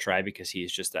can, he will try because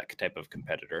he's just that type of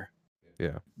competitor.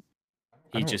 Yeah.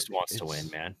 He just wants to win,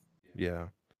 man. Yeah.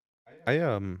 I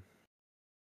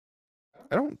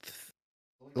don't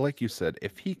like you said,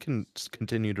 if he can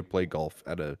continue to play golf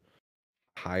at a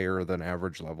higher than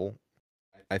average level,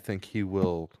 I think he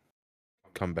will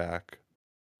come back.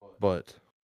 But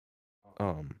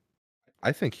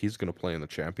I think he's going to play in the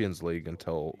Champions League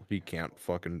until he can't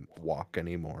fucking walk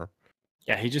anymore.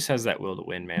 Yeah, he just has that will to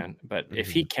win, man. But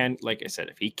if he can, like I said,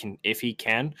 if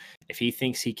he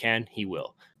thinks he can, he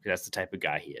will. Because that's the type of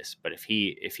guy he is. But if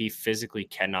he physically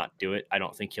cannot do it, I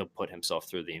don't think he'll put himself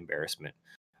through the embarrassment.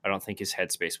 I don't think his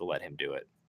headspace will let him do it.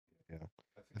 Yeah.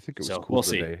 I think it was So, cool we'll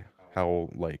see. today how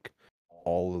like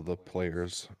all of the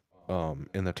players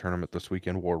in the tournament this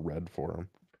weekend wore red for him.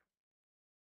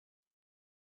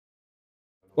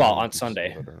 Well, I don't know on if you saw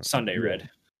Sunday, that or not. Sunday Yeah. red.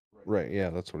 Right, yeah,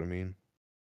 that's what I mean.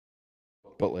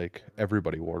 But like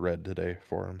everybody wore red today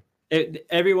for him.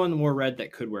 Everyone wore red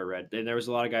that could wear red. And there was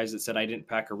a lot of guys that said I didn't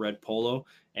pack a red polo,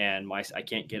 and I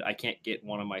can't get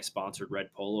one of my sponsored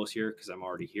red polos here because I'm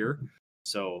already here.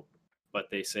 So,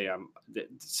 but they say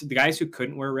the guys who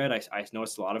couldn't wear red. I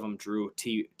noticed a lot of them drew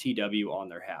TW on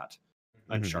their hat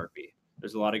on Sharpie.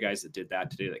 There's a lot of guys that did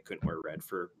that today that couldn't wear red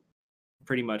for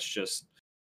pretty much just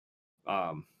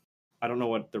I don't know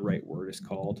what the right word is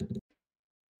called.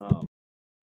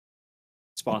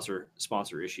 Sponsor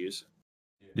issues.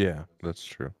 Yeah, that's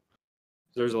true.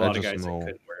 There's a lot of guys that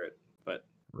couldn't wear it, but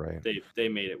right. they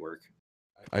made it work.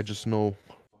 I just know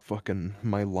fucking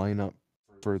my lineup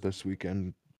for this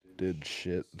weekend did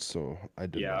shit, so I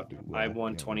did not do well. I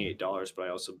won $28, but I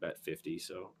also bet $50,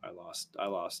 so I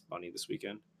lost money this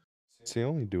weekend. See, I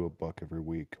only do $1 every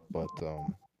week, but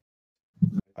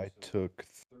I took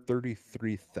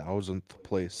 33,000th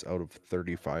place out of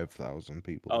 35,000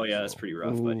 people. Oh yeah, that's pretty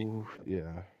rough, buddy.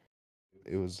 Yeah,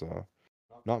 it was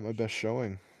not my best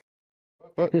showing,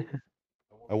 but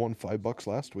I won $5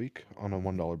 last week on a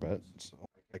 $1 bet, so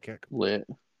I can't. Lit.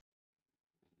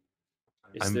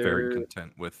 I'm very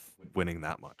content with winning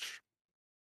that much.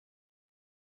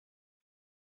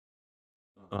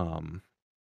 Is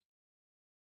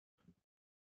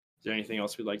there anything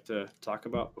else we'd like to talk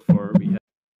about before we head?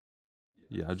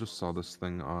 Yeah, I just saw this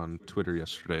thing on Twitter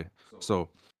yesterday. So,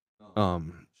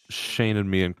 Shane and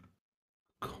me and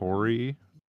Corey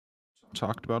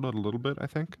talked about it a little bit, I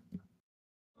think.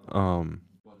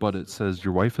 But it says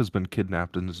your wife has been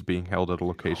kidnapped and is being held at a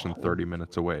location 30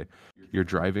 minutes away. You're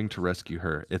driving to rescue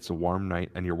her. It's a warm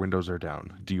night and your windows are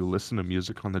down. Do you listen to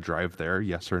music on the drive there?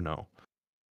 Yes or no?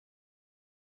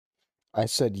 I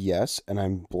said yes, and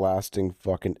I'm blasting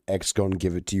fucking X Gon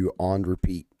Give It To You on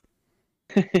repeat.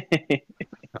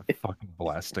 Fucking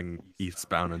blasting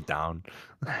eastbound and down.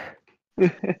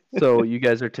 So you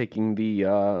guys are taking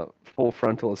the full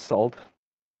frontal assault?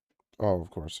 Oh, of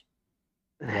course.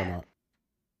 Why not?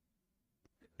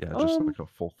 Yeah, just like a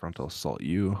full frontal assault.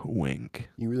 You wink.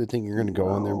 You really think you're gonna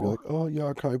go in there and be No. like, "Oh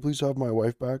yeah, can I please have my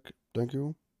wife back? Thank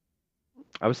you."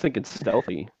 I was thinking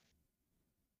stealthy.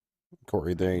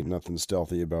 Corey, there ain't nothing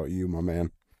stealthy about you, my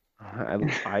man. I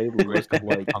look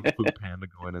like Kung Fu Panda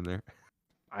going in there.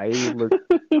 I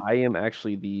am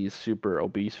actually the super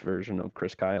obese version of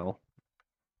Chris Kyle.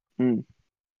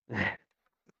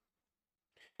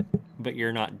 But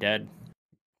you're not dead.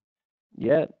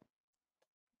 Yet.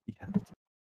 Yeah.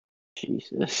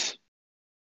 Jesus.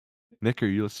 Nick, are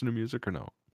you listening to music or no?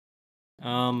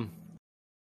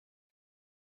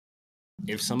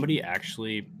 If somebody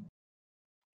actually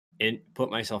put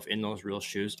myself in those real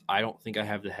shoes, I don't think I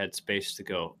have the headspace to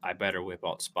go, I better whip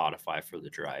out Spotify for the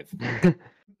drive.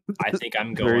 I think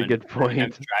I'm going. Very good I think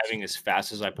I'm point. driving as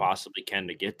fast as I possibly can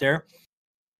to get there,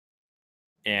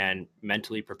 and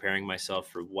mentally preparing myself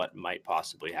for what might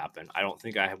possibly happen. I don't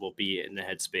think I will be in the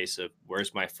headspace of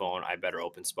where's my phone? I better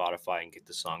open Spotify and get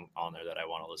the song on there that I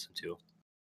want to listen to.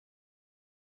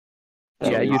 Yeah,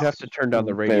 That you'd is have to turn down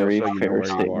the radio very so you know fair where you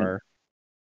statement. are.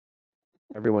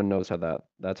 Everyone knows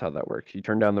that's how that works. You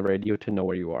turn down the radio to know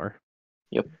where you are.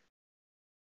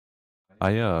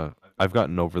 I've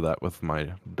gotten over that with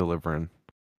my delivering.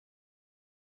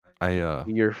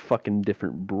 You're a fucking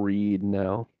different breed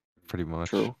now. Pretty much.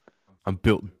 True. I'm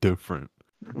built different.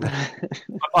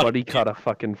 Buddy caught a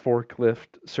fucking forklift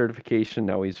certification.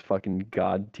 Now he's fucking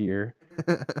god tier.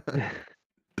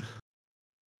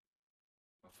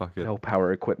 Fuck it. No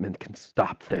power equipment can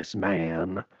stop this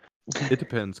man. It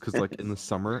depends, because like in the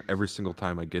summer, every single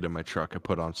time I get in my truck, I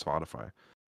put on Spotify.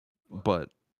 But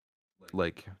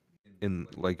like in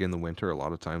the winter, a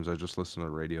lot of times I just listen to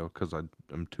the radio because I'm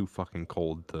too fucking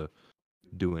cold to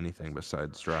do anything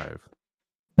besides drive.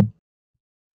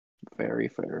 Very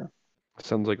fair.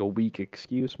 Sounds like a weak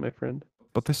excuse, my friend.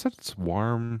 But they said it's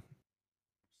warm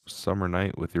summer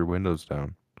night with your windows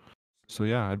down. So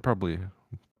yeah, I'd probably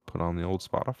put on the old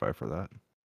Spotify for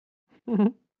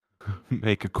that.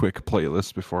 Make a quick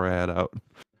playlist before I head out.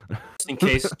 Just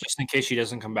in case she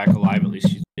doesn't come back alive, at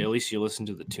least you listen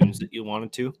to the tunes that you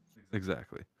wanted to.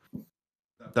 Exactly.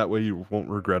 That way you won't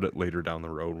regret it later down the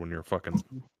road when you're fucking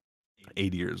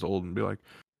 80 years old and be like,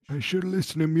 I should have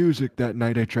listened to music that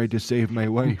night I tried to save my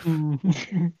wife.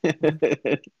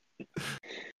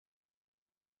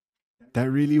 That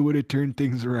really would have turned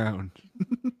things around.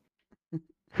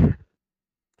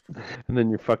 And then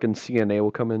your fucking CNA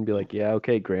will come in and be like, yeah,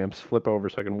 okay, Gramps, flip over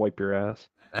so I can wipe your ass.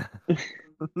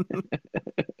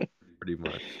 Pretty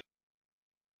much.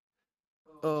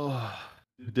 Oh,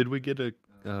 did we get a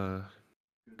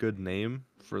good name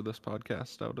for this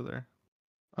podcast out of there?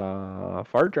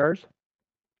 Fart jars.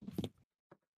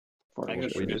 I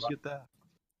guess We we did did. get that.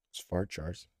 It's fart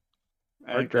jars.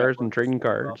 Fart jars and trading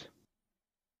cards.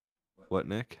 What,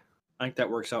 Nick? I think that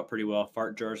works out pretty well.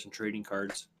 Fart jars and trading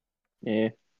cards. Yeah.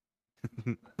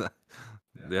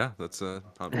 Yeah, that's not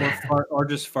Or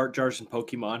just fart jars and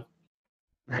Pokemon.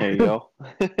 There you go.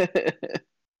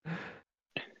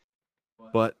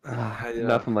 But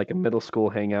Nothing like a middle school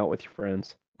hangout with your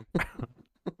friends.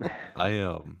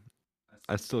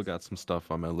 I still got some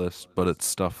stuff on my list, but it's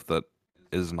stuff that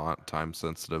is not time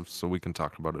sensitive, so we can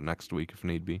talk about it next week if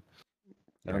need be.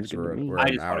 Sounds Yeah, good to me. we're I at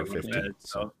an just hour want to go to 15. bed,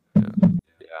 so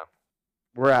Yeah.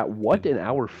 We're at what? An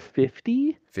hour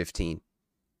 50? 15.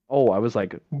 Oh, I was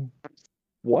like,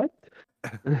 what?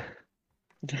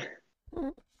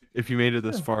 If you made it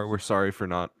this far, we're sorry for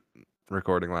not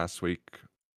recording last week.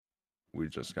 We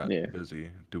just got Yeah.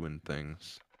 busy doing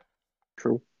things.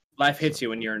 True. life hits you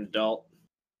when you're an adult.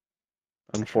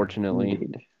 Unfortunately.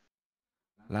 Indeed.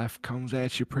 Life comes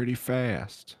at you pretty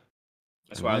fast.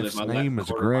 That's And why I live life's my name life is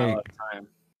a quarter mile Greg. at a time.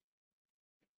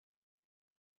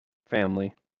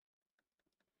 Family.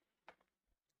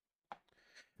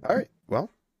 All right. Well,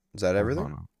 is that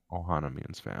everything? Ohana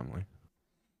means family.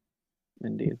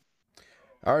 Indeed.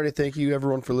 All righty. Thank you,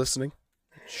 everyone, for listening.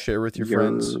 Share with your Your-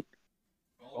 friends.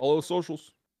 Follow the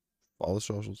socials. Follow the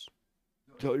socials.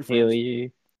 Tell your Hell friends. yeah.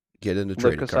 Get into Look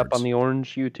trading us cards. up on the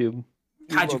orange YouTube.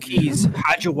 Hide your keys,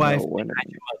 hide your wife, No, we're and not. hide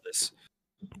your mothers.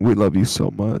 We love you so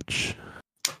much.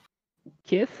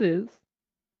 Kisses.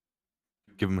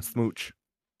 Give him a smooch.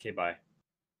 Okay, bye.